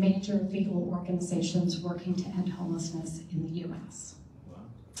 6 major legal organizations working to end homelessness in the US.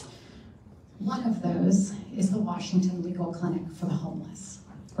 One of those is the Washington Legal Clinic for the Homeless,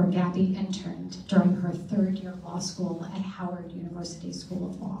 where Gabby interned during her 3rd year law school at Howard University School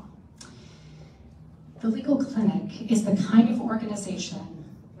of Law. The Legal Clinic is the kind of organization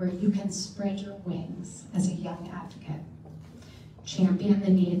where you can spread your wings as a young advocate, champion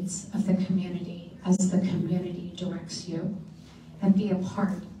the needs of the community as the community directs you, and be a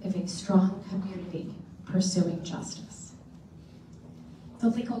part of a strong community pursuing justice. The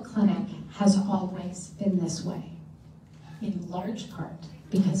Legal Clinic has always been this way, in large part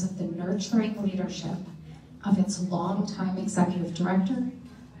because of the nurturing leadership of its longtime executive director,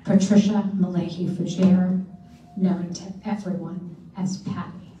 Patricia Malahi-Fougere, known to everyone as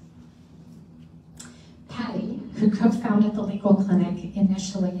Patty. Patty, who co-founded the Legal Clinic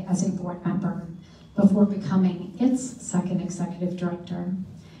initially as a board member before becoming its 2nd executive director,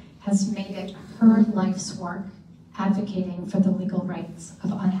 has made it her life's work advocating for the legal rights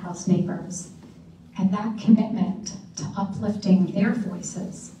of unhoused neighbors, and that commitment to uplifting their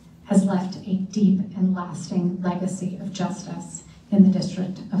voices has left a deep and lasting legacy of justice in the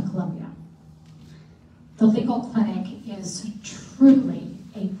District of Columbia. The Legal Clinic is truly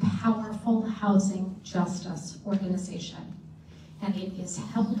a powerful housing justice organization, and it is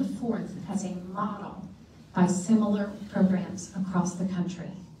held forth as a model by similar programs across the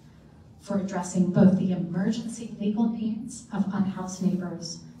country. for addressing both the emergency legal needs of unhoused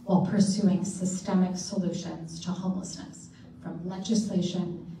neighbors while pursuing systemic solutions to homelessness, from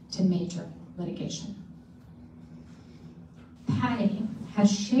legislation to major litigation. Patty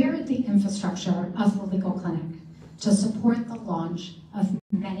has shared the infrastructure of the legal clinic to support the launch of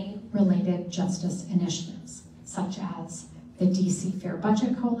many related justice initiatives, such as the DC Fair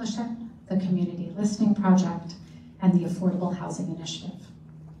Budget Coalition, the Community Listening Project, and the Affordable Housing Initiative.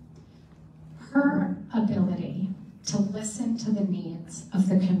 Her ability to listen to the needs of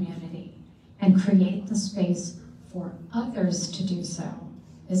the community and create the space for others to do so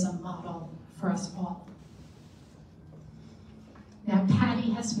is a model for us all. Now,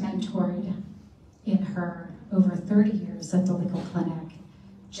 Patty has mentored in her over 30 years at the legal clinic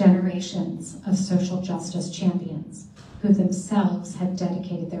generations of social justice champions who themselves have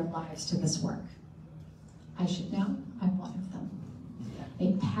dedicated their lives to this work. I should know I'm one of them,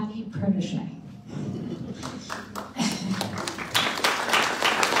 a Patty protege.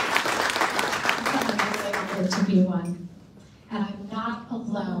 I'm to be one, and I'm not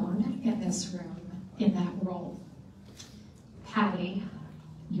alone in this room in that role. Patty,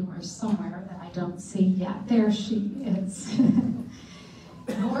 you are somewhere that I don't see yet. There she is.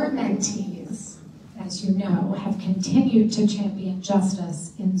 Your mentees, as you know, have continued to champion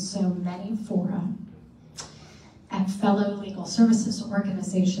justice in so many fora, at fellow legal services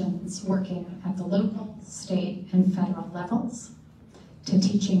organizations working at the local, state, and federal levels, to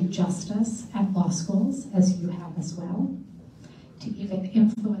teaching justice at law schools, as you have as well, to even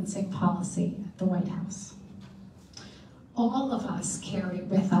influencing policy at the White House. All of us carry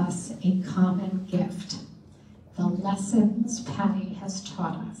with us a common gift, the lessons Patty has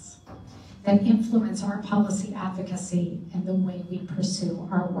taught us that influence our policy advocacy and the way we pursue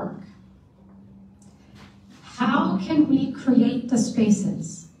our work. How can we create the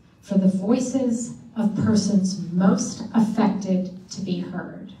spaces for the voices of persons most affected to be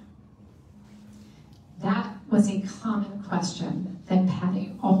heard? That was a common question that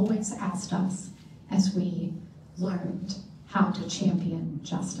Patty always asked us as we learned how to champion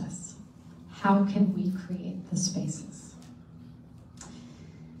justice. How can we create the spaces?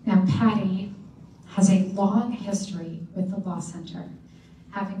 Now, Patty has a long history with the Law Center,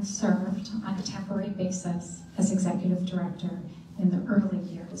 having served on a temporary basis as executive director in the early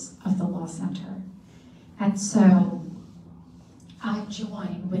years of the Law Center. And so I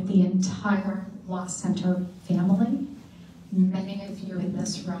join with the entire Law Center family, many of you in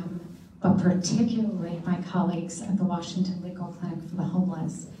this room, but particularly my colleagues at the Washington Legal Clinic for the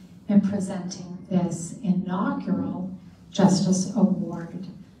Homeless, in presenting this inaugural Justice Award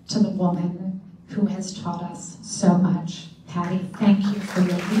to the woman who has taught us so much. Patty, thank you for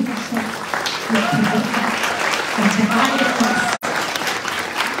your leadership, your commitment, and to my efforts.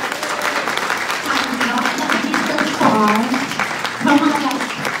 I'm not letting you go far. Come on up,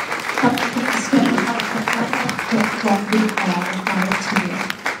 but please don't help what we all are to you.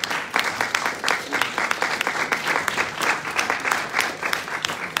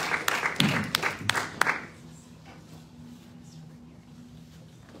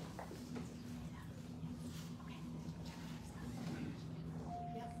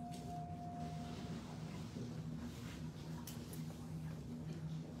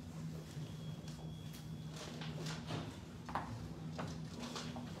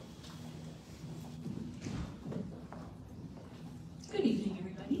 Good evening,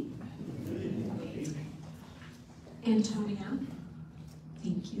 everybody. Antonia,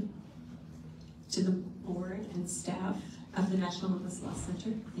 thank you. To the board and staff of the National Homeless Law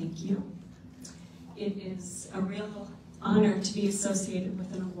Center, thank you. It is a real honor to be associated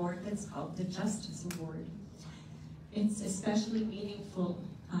with an award that's called the Justice Award. It's especially meaningful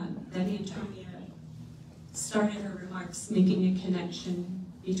that Antonia started her remarks making a connection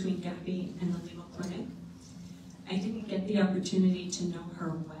between Gabby and the legal clinic. I didn't get the opportunity to know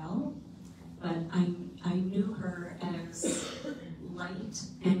her well, but I knew her as light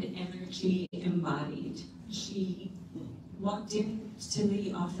and energy embodied. She walked into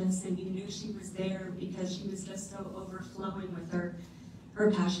the office and you knew she was there because she was just so overflowing with her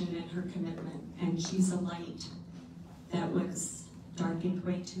passion and her commitment. And she's a light that was darkened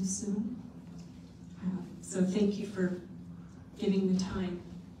way too soon. So thank you for giving the time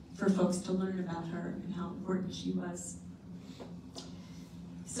for folks to learn about her and how important she was.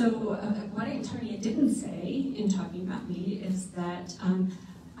 So what Antonia didn't say in talking about me is that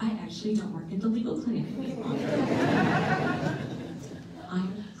I actually don't work at the legal clinic any longer.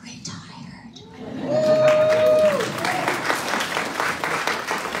 I'm retired.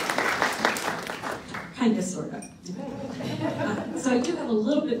 Kind of, sort of. So I do have a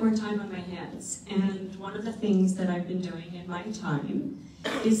little bit more time on my hands, and one of the things that I've been doing in my time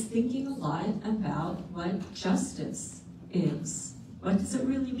is thinking a lot about what justice is. What does it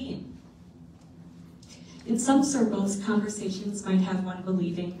really mean? In some circles, conversations might have one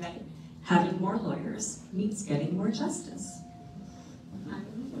believing that having more lawyers means getting more justice.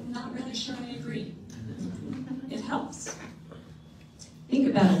 I'm not really sure I agree. It helps. Think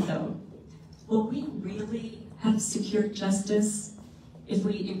about it though. Will we really have secure justice if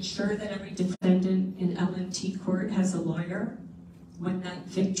we ensure that every defendant in LMT court has a lawyer, when that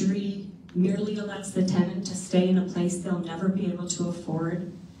victory merely allows the tenant to stay in a place they'll never be able to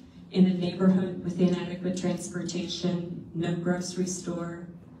afford, in a neighborhood with inadequate transportation, no grocery store,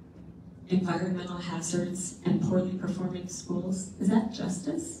 environmental hazards, and poorly performing schools? Is that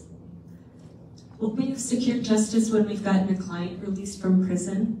justice? Will we have secure justice when we've gotten a client released from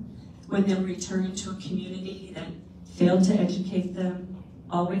prison, when they'll return to a community that failed to educate them,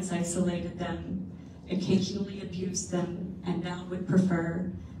 always isolated them, occasionally abused them, and now would prefer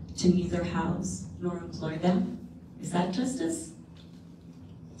to neither house nor employ them? Is that justice?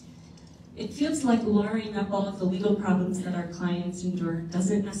 It feels like lawyering up all of the legal problems that our clients endure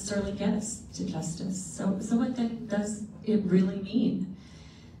doesn't necessarily get us to justice. So what then does it really mean?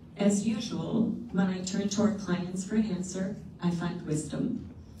 As usual, when I turn to our clients for an answer, I find wisdom.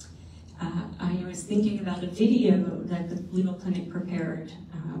 I was thinking about a video that the legal clinic prepared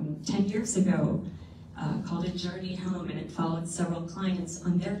 10 years ago called A Journey Home, and it followed several clients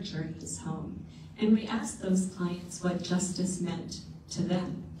on their journeys home. And we asked those clients what justice meant to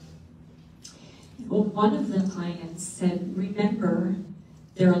them. Well, one of the clients said, remember,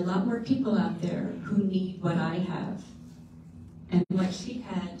 there are a lot more people out there who need what I have. And what she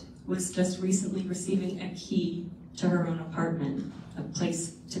had was just recently receiving a key to her own apartment, a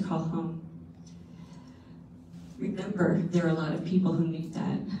place to call home. Remember, there are a lot of people who need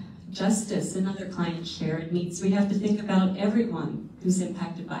that. Justice, another client shared, means we have to think about everyone who's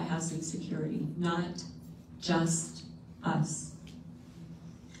impacted by housing security, not just us.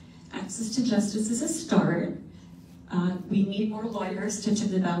 Access to justice is a start. We need more lawyers to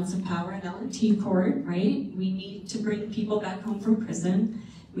tip the balance of power in LMT court, right? We need to bring people back home from prison.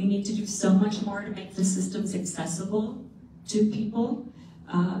 We need to do so much more to make the systems accessible to people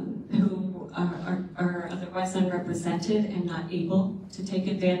who are otherwise unrepresented and not able to take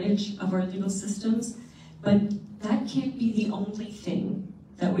advantage of our legal systems. But that can't be the only thing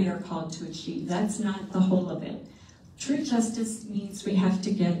that we are called to achieve. That's not the whole of it. True justice means we have to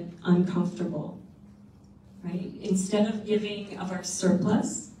get uncomfortable, right? Instead of giving of our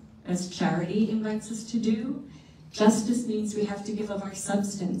surplus, as charity invites us to do, justice means we have to give of our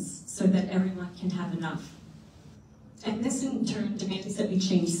substance so that everyone can have enough. And this in turn demands that we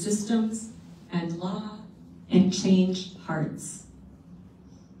change systems and law and change hearts.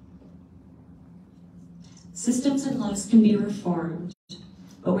 Systems and laws can be reformed,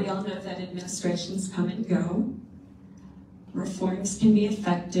 but we all know that administrations come and go. Reforms can be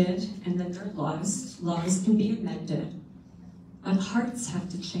effected and then they're lost. Laws can be amended. But hearts have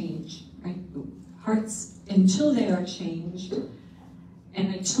to change, right? Hearts, until they are changed,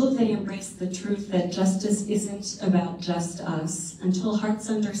 and until they embrace the truth that justice isn't about just us, until hearts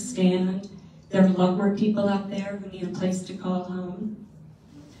understand there are a lot more people out there who need a place to call home,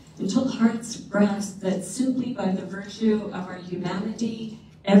 until hearts grasp that simply by the virtue of our humanity,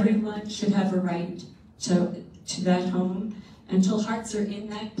 everyone should have a right to that home, until hearts are in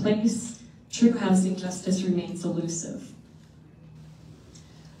that place, true housing justice remains elusive.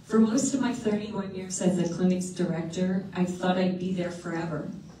 For most of my 31 years as a clinic's director, I thought I'd be there forever.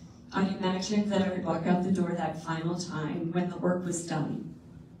 I imagined that I would walk out the door that final time when the work was done.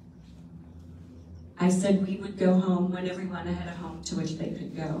 I said we would go home when everyone had a home to which they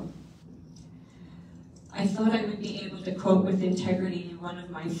could go. I thought I would be able to quote with integrity one of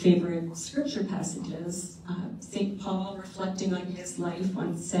my favorite scripture passages. St. Paul, reflecting on his life,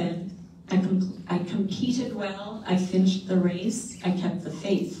 once said, I competed well, I finished the race, I kept the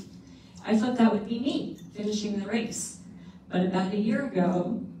faith. I thought that would be me, finishing the race. But about a year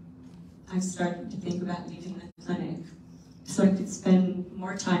ago, I started to think about leaving the clinic so I could spend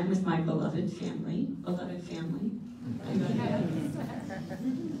more time with my beloved family.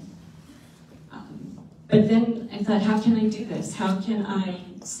 But then I thought, how can I do this? How can I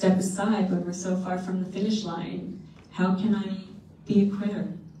step aside when we're so far from the finish line? How can I be a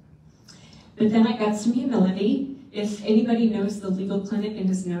quitter? But then I got some humility. If anybody knows the legal clinic and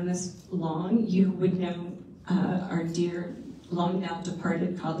has known us long, you would know our dear, long now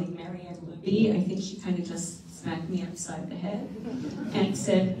departed colleague, Mary Ann Luby. I think she kind of just smacked me upside the head and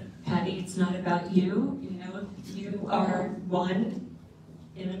said, Patty, it's not about you. You know, you are one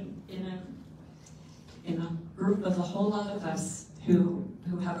in a group of a whole lot of us who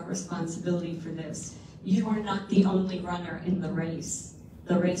have a responsibility for this. You are not the only runner in the race.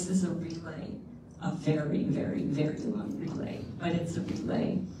 The race is a relay, a very, very, very long relay, but it's a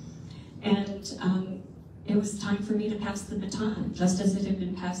relay. And it was time for me to pass the baton. Just as it had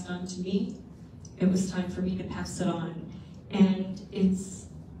been passed on to me, it was time for me to pass it on. And it's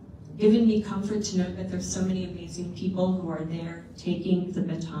given me comfort to know that there's so many amazing people who are there taking the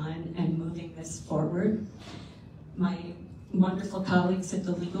baton and moving this forward. My wonderful colleagues at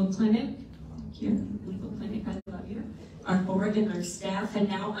the legal clinic, here, legal clinic, I love you, our board and our staff, and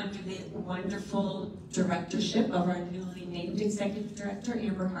now under the wonderful directorship of our newly named executive director,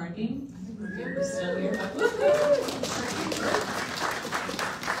 Amber Harding. I think we're still here.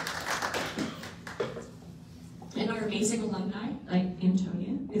 And our amazing alumni, like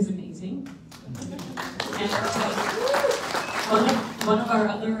Antonia, is amazing. And one of our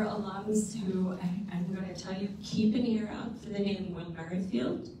other alums who I'm going to tell you, keep an ear out for the name Will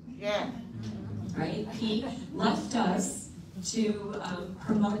Merrifield. Yeah. Right? He left us to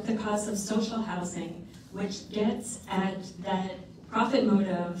promote the cause of social housing, which gets at that profit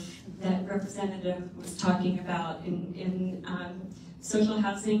motive that Representative was talking about. In social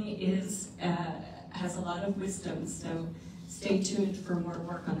housing has a lot of wisdom, so stay tuned for more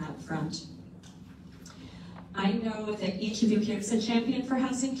work on that front. I know that each of you here is a champion for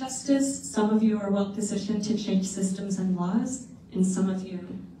housing justice. Some of you are well positioned to change systems and laws, and some of you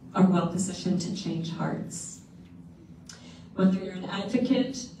are well positioned to change hearts. Whether you're an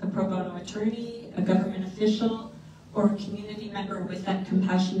advocate, a pro bono attorney, a government official, or a community member with that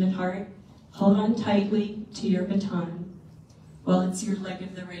compassionate heart, hold on tightly to your baton while it's your leg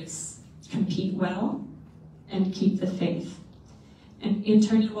of the race. Compete well and keep the faith. And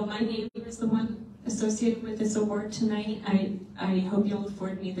Antonia, while my name is the one associated with this award tonight, I hope you'll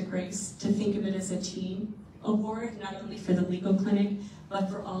afford me the grace to think of it as a team award, not only for the legal clinic, but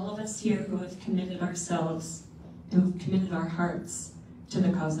for all of us here who have committed ourselves and who've committed our hearts to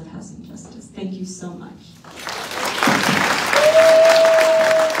the cause of housing justice. Thank you so much.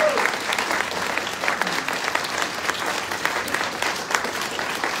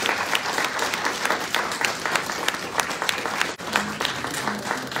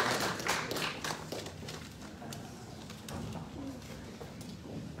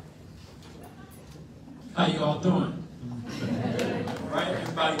 How you all doing? All right,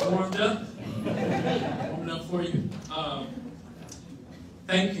 everybody warmed up? Warming up for you.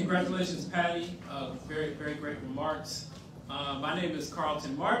 Congratulations, Patty. Very, very great remarks. My name is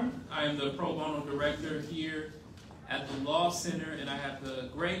Carlton Martin. I am the pro bono director here at the Law Center, and I have the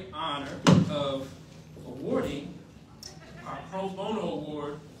great honor of awarding our pro bono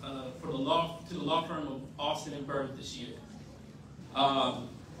award to the law firm of Austin and Bird this year.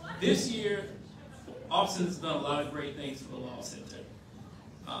 This year, Austin's done a lot of great things for the Law Center.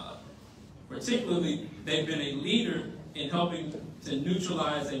 Particularly, they've been a leader in helping to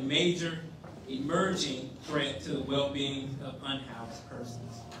neutralize a major emerging threat to the well-being of unhoused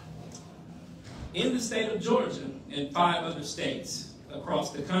persons. In the state of Georgia and 5 other states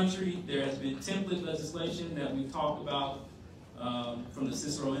across the country, there has been template legislation that we talked about from the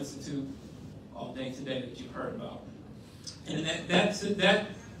Cicero Institute all day today that you've heard about. And that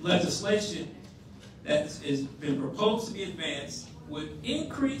legislation that has been proposed to be advanced would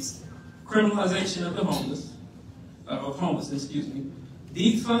increase criminalization of the homelessness,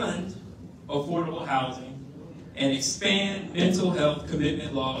 defund affordable housing, and expand mental health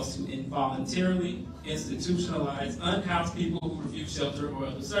commitment laws to involuntarily institutionalize unhoused people who refuse shelter or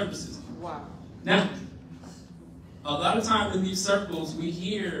other services. Wow. Now, a lot of times in these circles, we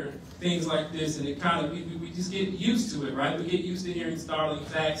hear things like this, and it kind of, we just get used to it, right? We get used to hearing startling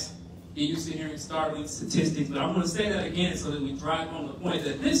facts, get used to hearing startling statistics, but I'm going to say that again so that we drive home the point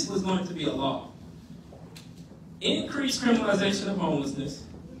that this was going to be a law. Increase criminalization of homelessness,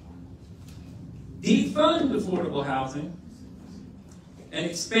 defund affordable housing, and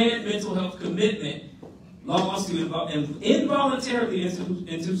expand mental health commitment laws to involuntarily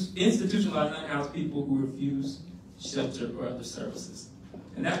institutionalize unhoused people who refuse shelter or other services.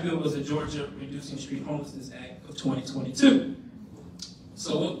 And that bill was the Georgia Reducing Street Homelessness Act of 2022.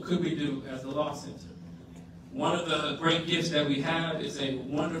 So what could we do as the Law Center? One of the great gifts that we have is a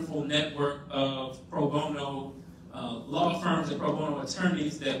wonderful network of pro bono law firms and pro bono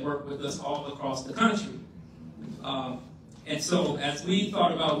attorneys that work with us all across the country. And so as we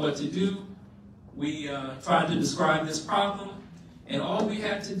thought about what to do, we tried to describe this problem, and all we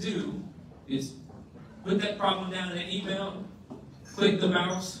had to do is put that problem down in an email, click the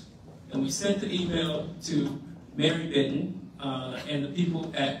mouse, and we sent the email to Mary Bitten and the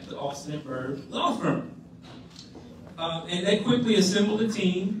people at the Austin and Bird Law Firm. And they quickly assembled a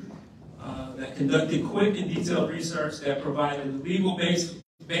team that conducted quick and detailed research that provided a legal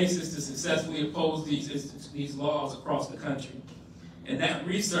basis to successfully oppose these laws across the country. And that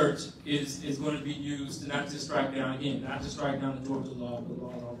research is going to be used to not just strike down the Georgia law, but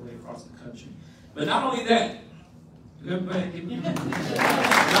laws all the way across the country. But not only that,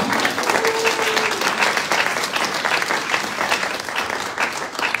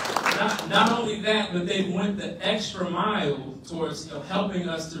 not only that, but they went the extra mile towards helping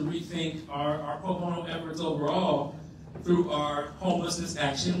us to rethink our pro bono efforts overall through our homelessness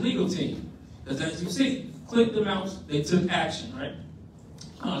action legal team. Because as you see, click the mouse, they took action, right?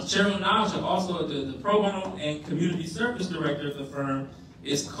 Cheryl Naja, also the pro bono and community service director of the firm,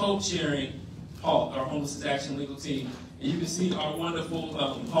 is co-chairing HALT, our homelessness action legal team. And you can see our wonderful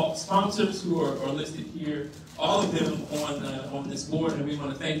HALT sponsors who are listed here, all of them on this board, and we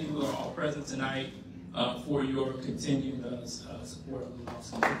want to thank you who are all present tonight for your continued support of the law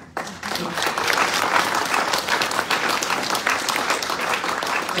center.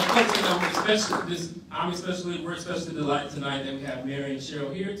 We're especially delighted tonight that we have Mary and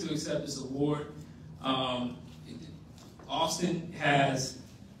Cheryl here to accept this award. Austin has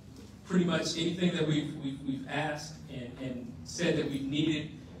pretty much anything that we've asked and said that we've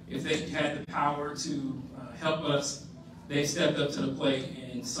needed. If they had the power to help us, they stepped up to the plate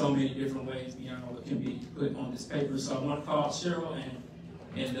in so many different ways beyond what can be put on this paper. So I want to call Cheryl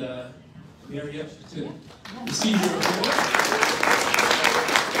and Mary up to receive your award.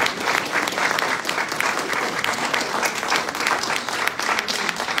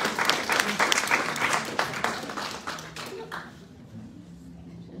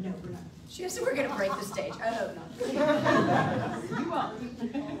 She said we're going to break the stage. I hope not. You won't.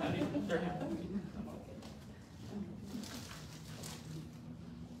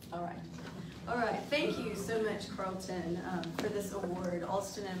 All right. Thank you so much, Carlton, for this award.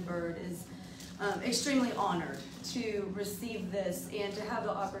 Alston and Bird is extremely honored to receive this and to have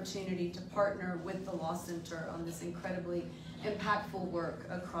the opportunity to partner with the Law Center on this incredibly impactful work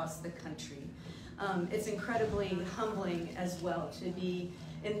across the country. It's incredibly humbling as well to be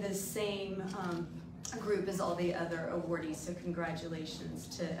in the same group as all the other awardees, so congratulations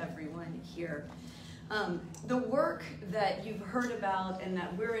to everyone here. The work that you've heard about and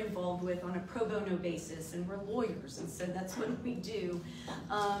that we're involved with on a pro bono basis, and we're lawyers, and so that's what we do,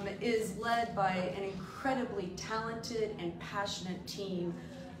 is led by an incredibly talented and passionate team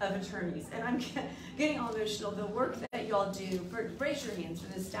of attorneys. And I'm getting all emotional. The work that y'all do, raise your hands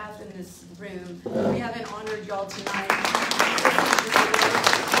for the staff in this room. We haven't honored y'all tonight.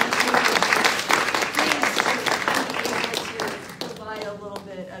 Please provide a little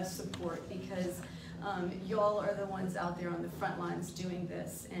bit of support, because y'all are the ones out there on the front lines doing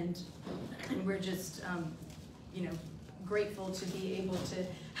this, and we're just grateful to be able to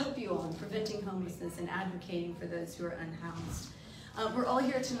help you all in preventing homelessness and advocating for those who are unhoused. We're all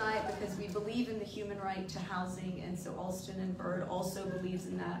here tonight because we believe in the human right to housing, and so Alston and Bird also believes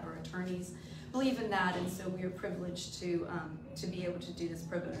in that, our attorneys believe in that, and so we are privileged to be able to do this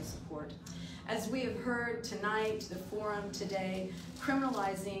pro bono support. As we have heard tonight, the forum today,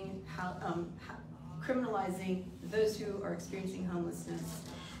 criminalizing those who are experiencing homelessness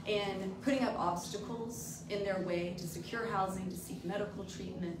and putting up obstacles in their way to secure housing, to seek medical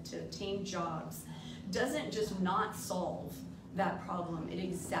treatment, to obtain jobs, doesn't just not solve that problem, it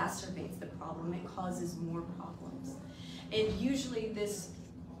exacerbates the problem, it causes more problems. And usually this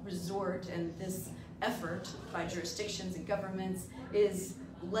resort and this effort by jurisdictions and governments is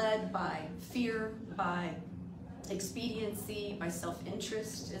led by fear, by expediency, by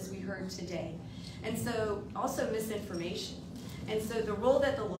self-interest, as we heard today. And so also misinformation. And so the role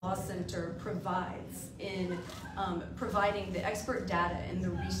that the Law Center provides in providing the expert data and the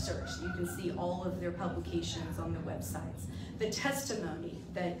research, you can see all of their publications on the websites, the testimony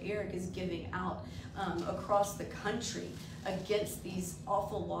that Eric is giving out across the country against these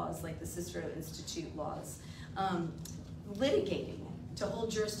awful laws like the Cicero Institute laws, litigating to hold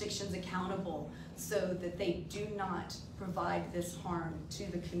jurisdictions accountable so that they do not provide this harm to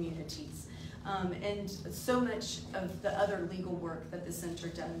the communities. And so much of the other legal work that the center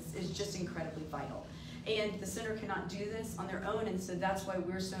does is just incredibly vital. And the center cannot do this on their own, and so that's why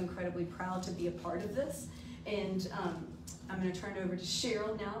we're so incredibly proud to be a part of this. And I'm going to turn it over to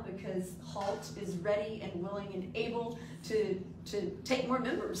Cheryl now, because HALT is ready and willing and able to take more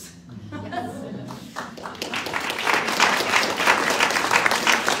members.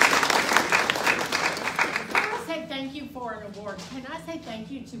 Say thank you for an award. Can I say thank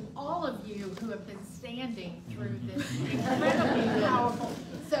you to all of you who have been standing through this incredibly powerful.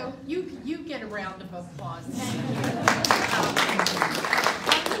 So you get a round of applause. Thank you.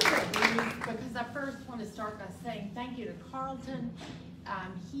 thank you to Carlton.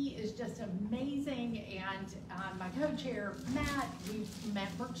 He is just amazing, and my co-chair, Matt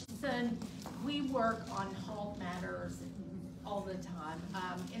Richardson, we work on HALT matters all the time,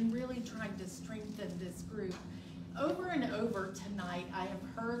 and really trying to strengthen this group. Over and over tonight, I have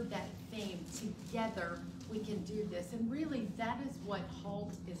heard that theme, together we can do this, and really that is what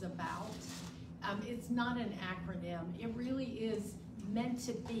HALT is about. It's not an acronym. It really is meant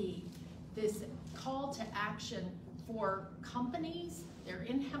to be this call to action for companies, their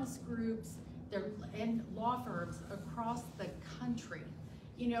in-house groups, and law firms across the country.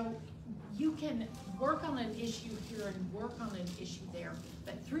 You know, you can work on an issue here and work on an issue there,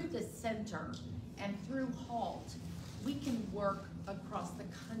 but through the center and through HALT, we can work across the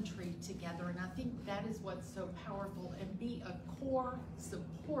country together, and I think that is what's so powerful, and be a core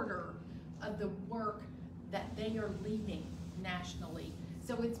supporter of the work that they are leading nationally.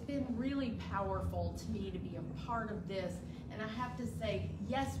 So it's been really powerful to me to be a part of this, and I have to say,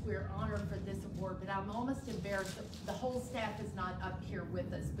 yes, we're honored for this award, but I'm almost embarrassed that the whole staff is not up here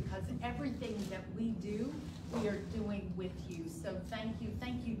with us, because everything that we do, we are doing with you. So thank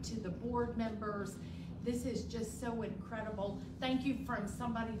you to the board members. This is just so incredible. Thank you from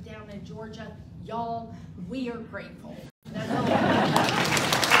somebody down in Georgia. Y'all, we are grateful. That's all I have.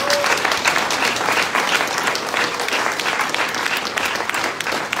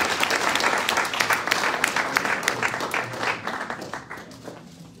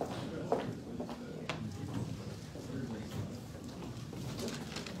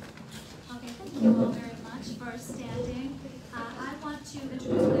 Thank you all very much for standing. I want to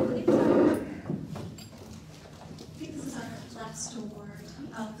introduce my colleagues. I think this is our last award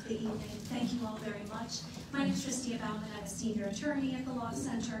of the evening. Thank you all very much. My name is Tristia Bauman. I'm a senior attorney at the Law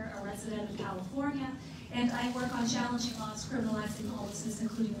Center, a resident of California, and I work on challenging laws criminalizing homelessness,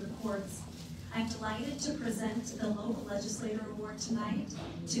 including the courts. I'm delighted to present the Local Legislator Award tonight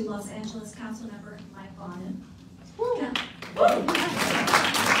to Los Angeles Councilmember Mike Bonin.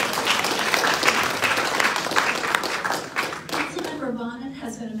 Councilmember Bonin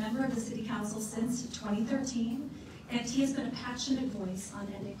has been a member of the City Council since 2013, and he has been a passionate voice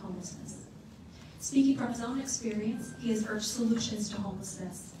on ending homelessness. Speaking from his own experience, he has urged solutions to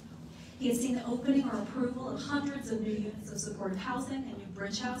homelessness. He has seen the opening or approval of hundreds of new units of supportive housing and new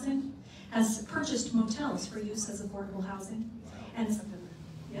bridge housing, has purchased motels for use as affordable housing, and is,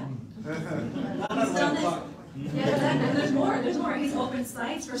 yeah. He's done this. Yeah, exactly. There's more. He's opened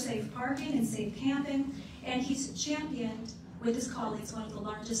sites for safe parking and safe camping, and he's championed with his colleagues one of the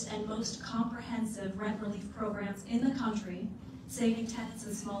largest and most comprehensive rent relief programs in the country, saving tenants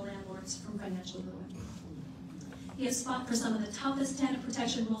and small landlords from financial ruin. He has fought for some of the toughest tenant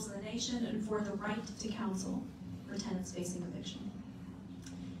protection rules in the nation and for the right to counsel for tenants facing eviction.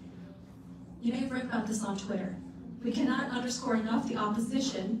 You may have read about this on Twitter. We cannot underscore enough the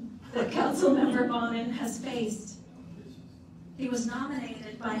opposition that Councilmember Bonin has faced. He was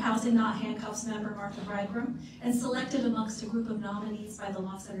nominated by Housing Not Handcuffs member Martha Bridegram and selected amongst a group of nominees by the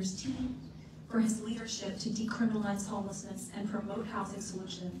Law Center's team for his leadership to decriminalize homelessness and promote housing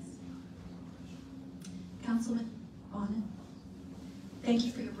solutions. Councilman Bonin, thank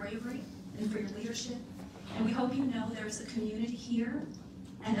you for your bravery and for your leadership, and we hope you know there is a community here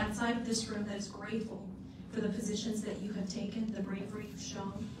and outside of this room that is grateful for the positions that you have taken, the bravery you've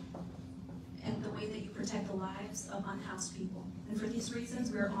shown, and the way that you protect the lives of unhoused people. And for these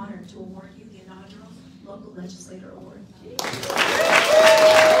reasons, we are honored to award you the inaugural Local Legislator Award.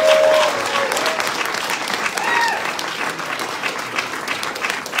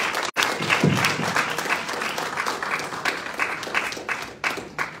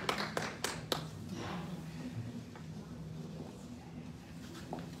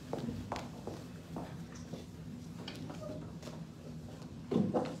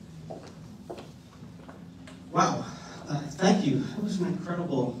 Wow, thank you. That was an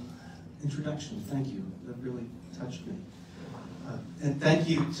incredible introduction. Thank you. That really touched me. And thank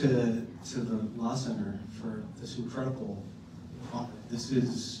you to the Law Center for this incredible honor. This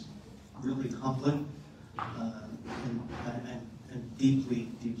is really humbling and deeply,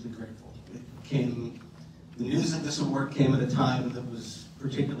 deeply grateful. The news of this award came at a time that was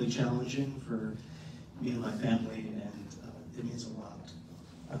particularly challenging for me and my family, and it means a lot.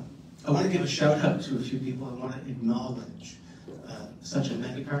 I want to give a shout out to a few people. I want to acknowledge Sachin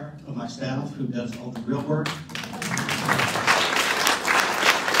Mendikar of my staff, who does all the real work.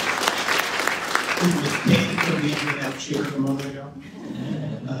 Who was paid for leading that chair a moment ago.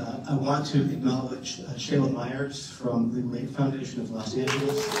 I want to acknowledge Shayla Myers from the Lake Foundation of Los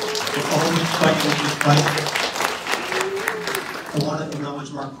Angeles for always fighting this fight. I want to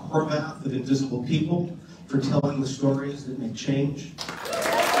acknowledge Mark Horvath of Invisible People for telling the stories that make change.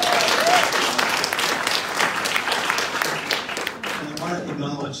 And I want to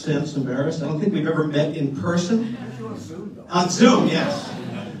acknowledge Sam's embarrassed. I don't think we've ever met in person. On Zoom, yes.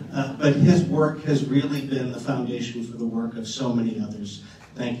 But his work has really been the foundation for the work of so many others.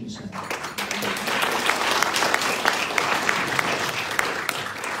 Thank you, Sam.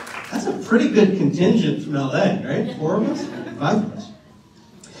 That's a pretty good contingent from LA, right? 4 of us? 5 of us.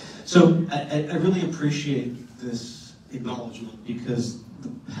 So I really appreciate this acknowledgement because the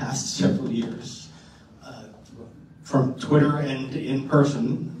past several years, from Twitter and in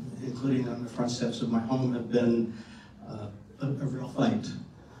person, including on the front steps of my home, have been a real fight.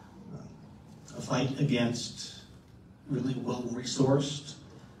 A fight against really well-resourced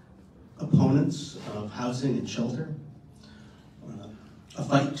opponents of housing and shelter. A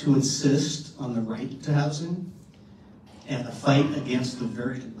fight to insist on the right to housing, and a fight against the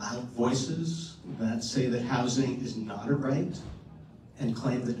very loud voices that say that housing is not a right and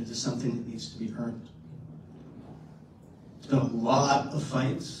claim that it is something that needs to be earned. There's been a lot of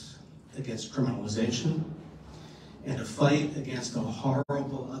fights against criminalization and a fight against a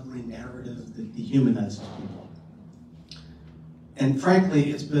horrible, ugly narrative that dehumanizes people. And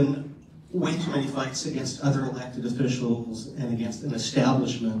frankly, it's been way too many fights against other elected officials and against an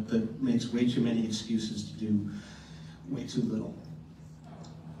establishment that makes way too many excuses to do way too little.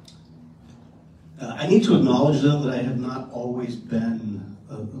 I need to acknowledge, though, that I have not always been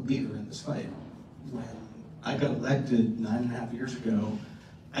a leader in this fight. When I got elected 9.5 years ago,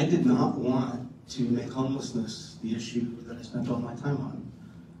 I did not want to make homelessness the issue that I spent all my time on.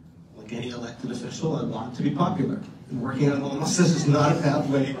 Like any elected official, I want to be popular. And working on homelessness is not a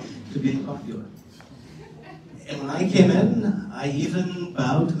pathway to being popular. And when I came in, I even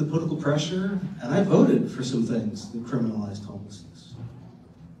bowed to the political pressure, and I voted for some things that criminalized homelessness.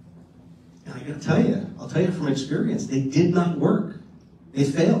 And I gotta tell you, I'll tell you from experience, they did not work. They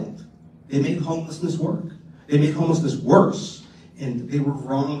failed. They made homelessness work. They made homelessness worse. And they were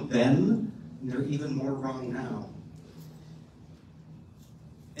wrong then, and they're even more wrong now.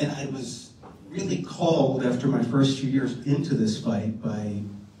 And I was really called after my first few years into this fight by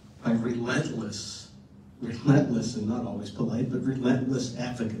relentless and not always polite, but relentless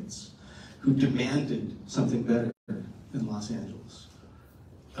advocates who demanded something better in Los Angeles.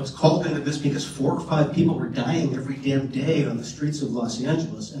 I was called into this because 4 or 5 people were dying every damn day on the streets of Los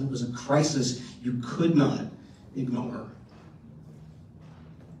Angeles, and it was a crisis you could not ignore.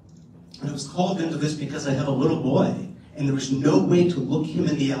 And I was called into this because I have a little boy, and there was no way to look him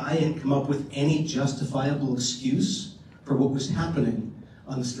in the eye and come up with any justifiable excuse for what was happening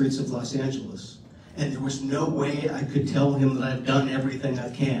on the streets of Los Angeles. And there was no way I could tell him that I've done everything I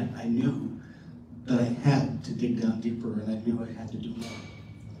can. I knew that I had to dig down deeper, and I knew I had to do more.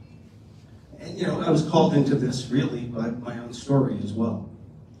 And you know, I was called into this really by my own story as well.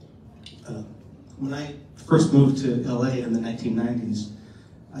 When I first moved to LA in the 1990s,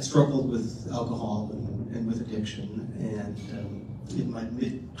 I struggled with alcohol and with addiction, and in my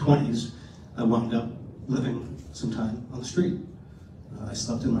mid-20s, I wound up living some time on the street. I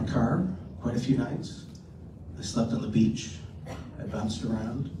slept in my car quite a few nights. I slept on the beach. I bounced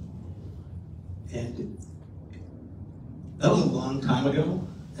around. And that was a long time ago,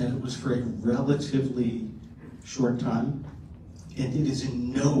 and it was for a relatively short time. And it is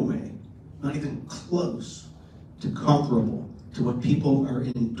in no way, not even close to comparable to what people are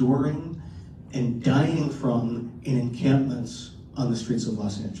enduring and dying from in encampments on the streets of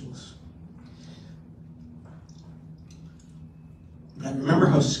Los Angeles. I remember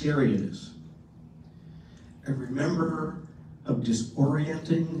how scary it is. I remember how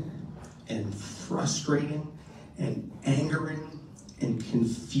disorienting and frustrating and angering and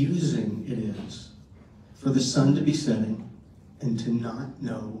confusing it is for the sun to be setting and to not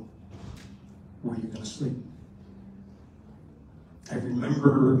know where you're going to sleep. I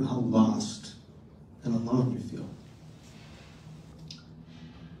remember how lost and alone you feel.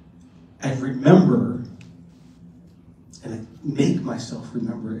 I remember, and I make myself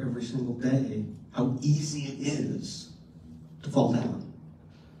remember every single day, how easy it is to fall down.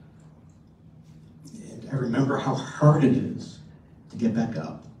 And I remember how hard it is to get back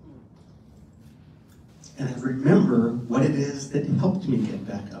up. And I remember what it is that helped me get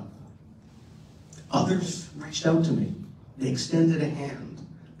back up. Others reached out to me. They extended a hand.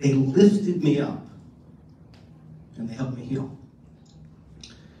 They lifted me up. And they helped me heal.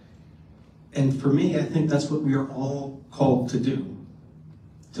 And for me, I think that's what we are all called to do.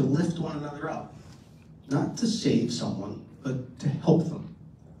 To lift one another up. Not to save someone, but to help them.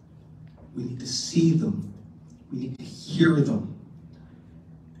 We need to see them. We need to hear them.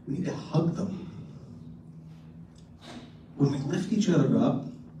 We need to hug them. When we lift each other up,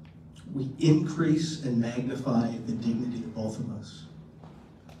 we increase and magnify the dignity of both of us.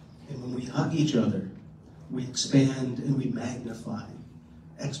 And when we hug each other, we expand and we magnify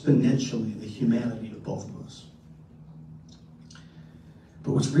exponentially the humanity of both of us.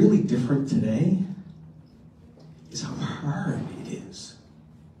 But what's really different today is how hard it is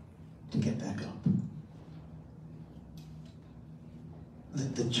to get back up.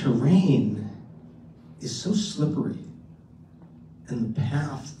 The terrain is so slippery, and the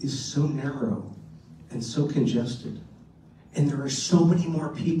path is so narrow and so congested. And there are so many more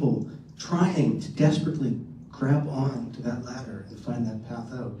people trying to desperately grab on to that ladder and find that path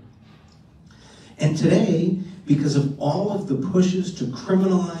out. And today, because of all of the pushes to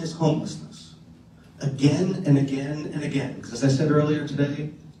criminalize homelessness, again and again and again, because as I said earlier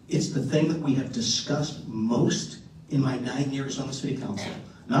today, it's the thing that we have discussed most in my 9 years on the city council.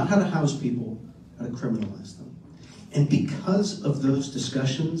 Not how to house people, how to criminalize them. And because of those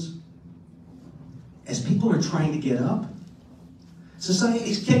discussions, as people are trying to get up,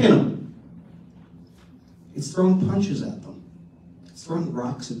 society's kicking them. It's throwing punches at them. It's throwing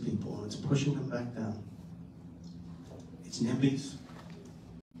rocks at people, and it's pushing them back down. It's NIMBYs,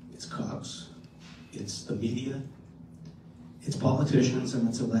 it's cops, it's the media, it's politicians, and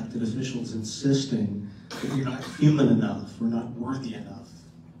it's elected officials insisting that we're not human enough, we're not worthy enough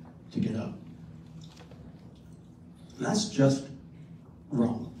to get up. And that's just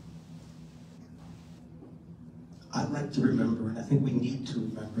wrong. I'd like to remember, and I think we need to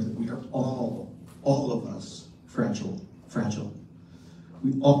remember, that we are all of us, fragile.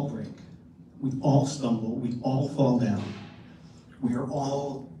 We all break. We all stumble. We all fall down. We are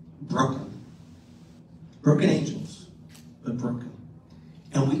all broken. Broken angels, but broken.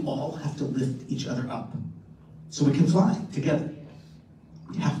 And we all have to lift each other up so we can fly together.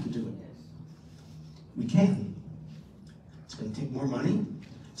 We have to do it. We can. It's going to take more money.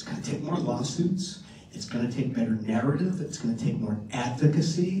 It's going to take more lawsuits. It's going to take better narrative. It's going to take more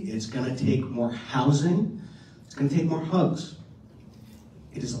advocacy. It's going to take more housing. It's going to take more hugs.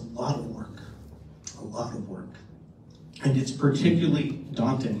 It is a lot of work. A lot of work. And it's particularly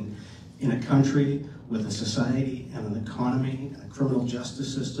daunting in a country with a society and an economy and a criminal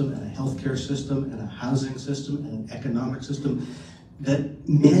justice system and a healthcare system and a housing system and an economic system that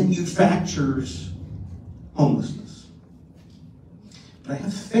manufactures homelessness. But I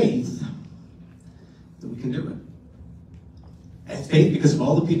have faith that we can do it. I have faith because of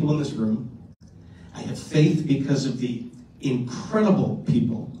all the people in this room. I have faith because of the incredible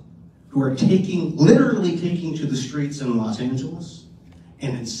people who are literally taking to the streets in Los Angeles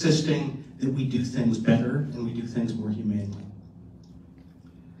and insisting that we do things better and we do things more humanely.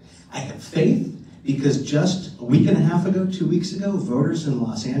 I have faith because just a week and a half ago, 2 weeks ago, voters in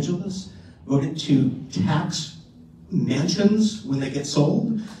Los Angeles voted to tax mansions when they get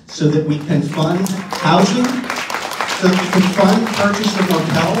sold so that we can fund housing, so that we can fund purchase of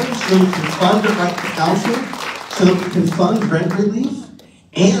hotels, so that we can fund a right to counsel, so that we can fund rent relief,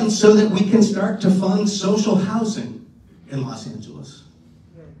 and so that we can start to fund social housing in Los Angeles.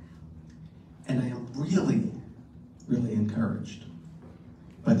 And I am really, really encouraged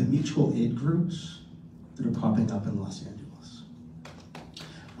by the mutual aid groups that are popping up in Los Angeles.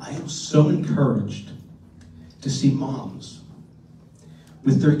 I am so encouraged to see moms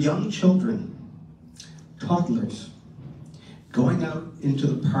with their young children, toddlers, going out into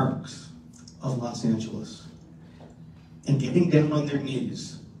the parks of Los Angeles and getting down on their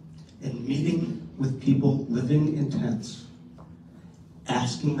knees and meeting with people living in tents,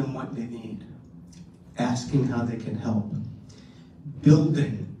 asking them what they need, asking how they can help,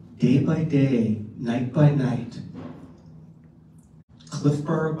 building day by day, night by night, cliff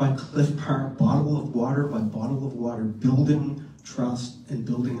bar by cliff bar, bottle of water by bottle of water, building trust and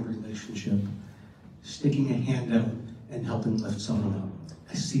building a relationship, sticking a hand out and helping lift someone up.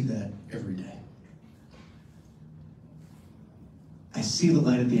 I see that every day. I see the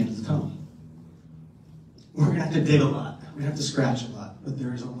light at the end of the tunnel. We're going to have to dig a lot. We're going to have to scratch a lot, but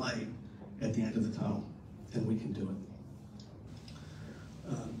there is a light at the end of the tunnel, and we can do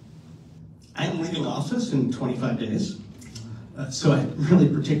it. I am leaving office in 25 days, so I really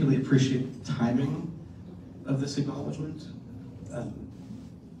particularly appreciate the timing of this acknowledgement. I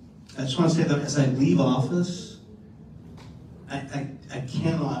just want to say that as I leave office, I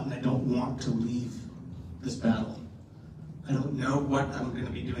cannot and I don't want to leave this battle. I don't know what I'm going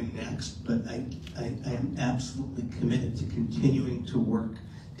to be doing next, but I am absolutely committed to continuing to work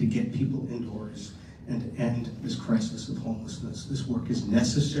to get people indoors and to end this crisis of homelessness. This work is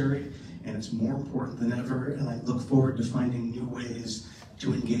necessary and it's more important than ever, and I look forward to finding new ways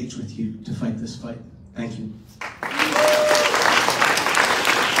to engage with you to fight this fight. Thank you.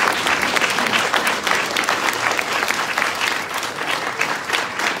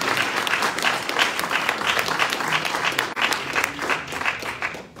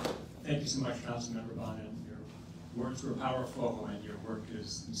 powerful and your work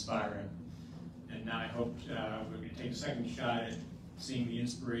is inspiring. And now I hope we're going to take a second shot at seeing the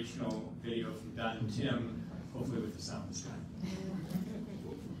inspirational video from Don and Tim, hopefully with the sound this time.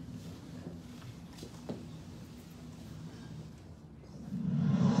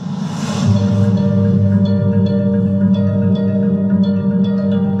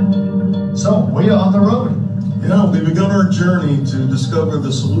 So, we are on the road. Yeah, we've begun our journey to discover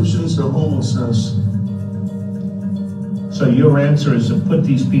the solutions to homelessness. So your answer is to put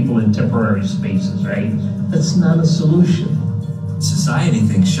these people in temporary spaces, right? That's not a solution. Society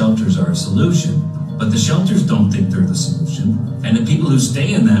thinks shelters are a solution, but the shelters don't think they're the solution. And the people who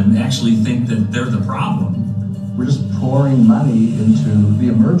stay in them actually think that they're the problem. We're just pouring money into the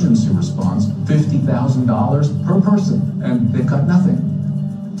emergency response, $50,000 per person, and they've got nothing.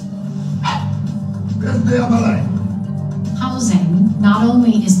 Housing not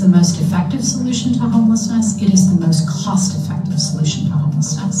only is the most effective solution to homelessness, it is the most cost-effective solution to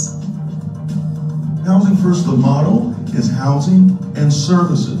homelessness. Housing First, the motto is housing and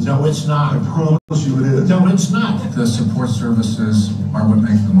services. No, it's not. I promise you it is. No, it's not. The support services are what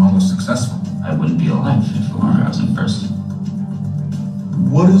make the model successful. I wouldn't be alive if it weren't Housing First.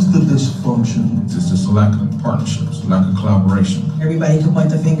 What is the dysfunction? It's just a lack of partnerships, a lack of collaboration. Everybody can point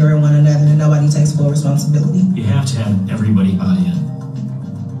the finger at one another and nobody takes full responsibility. You have to have everybody buy in.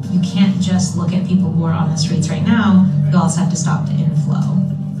 You can't just look at people who are on the streets right now, you also have to stop the inflow.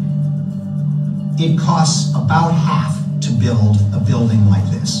 It costs about half to build a building like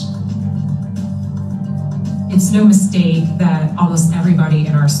this. It's no mistake that almost everybody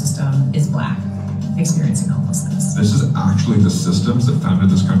in our system is Black, experiencing homelessness. This is actually the systems that founded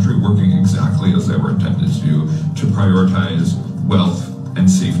this country working exactly as they were intended to prioritize wealth and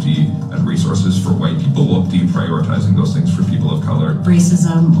safety and resources for white people while deprioritizing those things for people of color.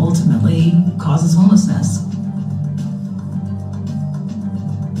 Racism ultimately causes homelessness.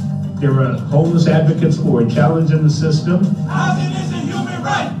 There are homeless advocates who are challenging the system. Housing is a human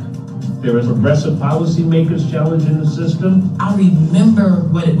right. There are progressive policymakers challenging the system. I remember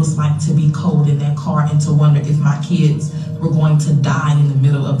what it was like to be cold in that car and to wonder if my kids were going to die in the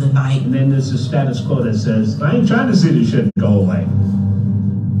middle of the night. And then there's a status quo that says, I ain't trying to see this shit go away.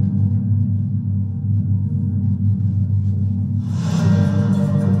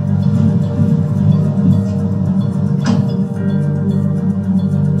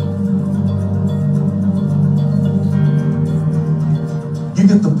 You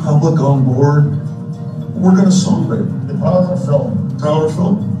get the public on board, we're going to solve it. The power of film. Power of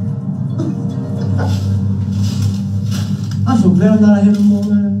film. I feel glad I'm not here no more,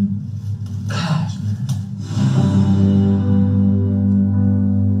 man. Gosh,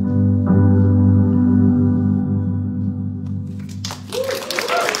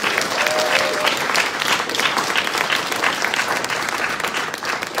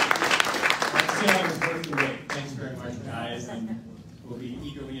 Thanks very much, guys, and we'll be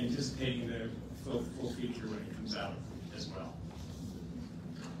eagerly anticipating the full feature when it comes out as well.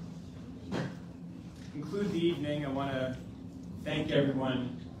 To conclude the evening, I want to thank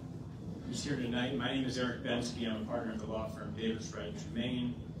everyone who's here tonight. My name is Eric Bensky. I'm a partner at the law firm Davis Wright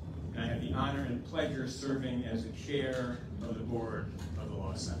Tremaine, and I have the honor and pleasure serving as the chair of the board of the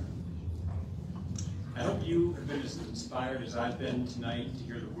Law Center. I hope you have been as inspired as I've been tonight to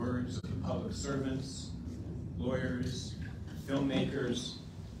hear the words of the public servants, lawyers, filmmakers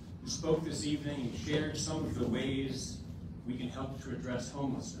who spoke this evening and shared some of the ways we can help to address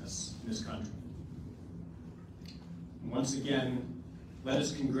homelessness in this country. And once again, let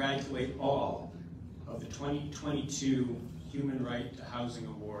us congratulate all of the 2022 Human Right to Housing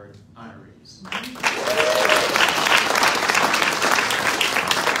Award honorees.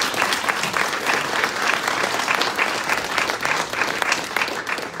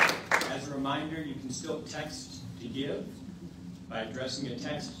 As a reminder, you can still text to give by addressing a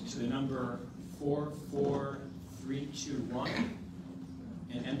text to the number 44321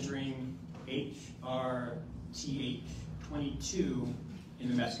 and entering HRTH22 in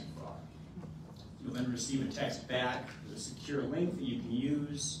the message bar. You'll then receive a text back with a secure link that you can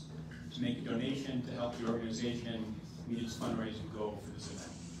use to make a donation to help the organization meet its fundraising goal for this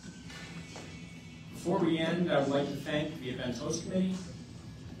event. Before we end, I would like to thank the event's host committee,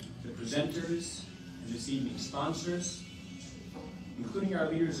 the presenters, and this evening's sponsors, including our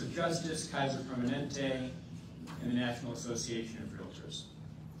leaders of justice, Kaiser Permanente, and the National Association of Realtors.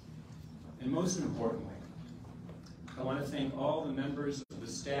 And most importantly, I want to thank all the members of the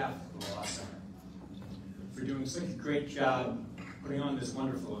staff of the Law Center for doing such a great job putting on this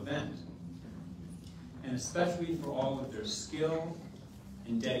wonderful event, and especially for all of their skill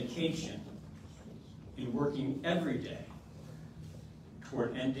and dedication in working every day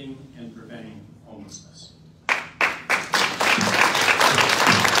toward ending and preventing homelessness.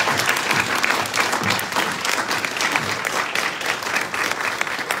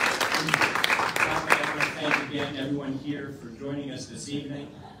 Again, everyone here for joining us this evening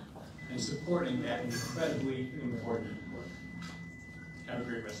and supporting that incredibly important work. Have a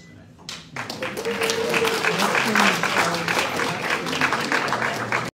great rest of the night.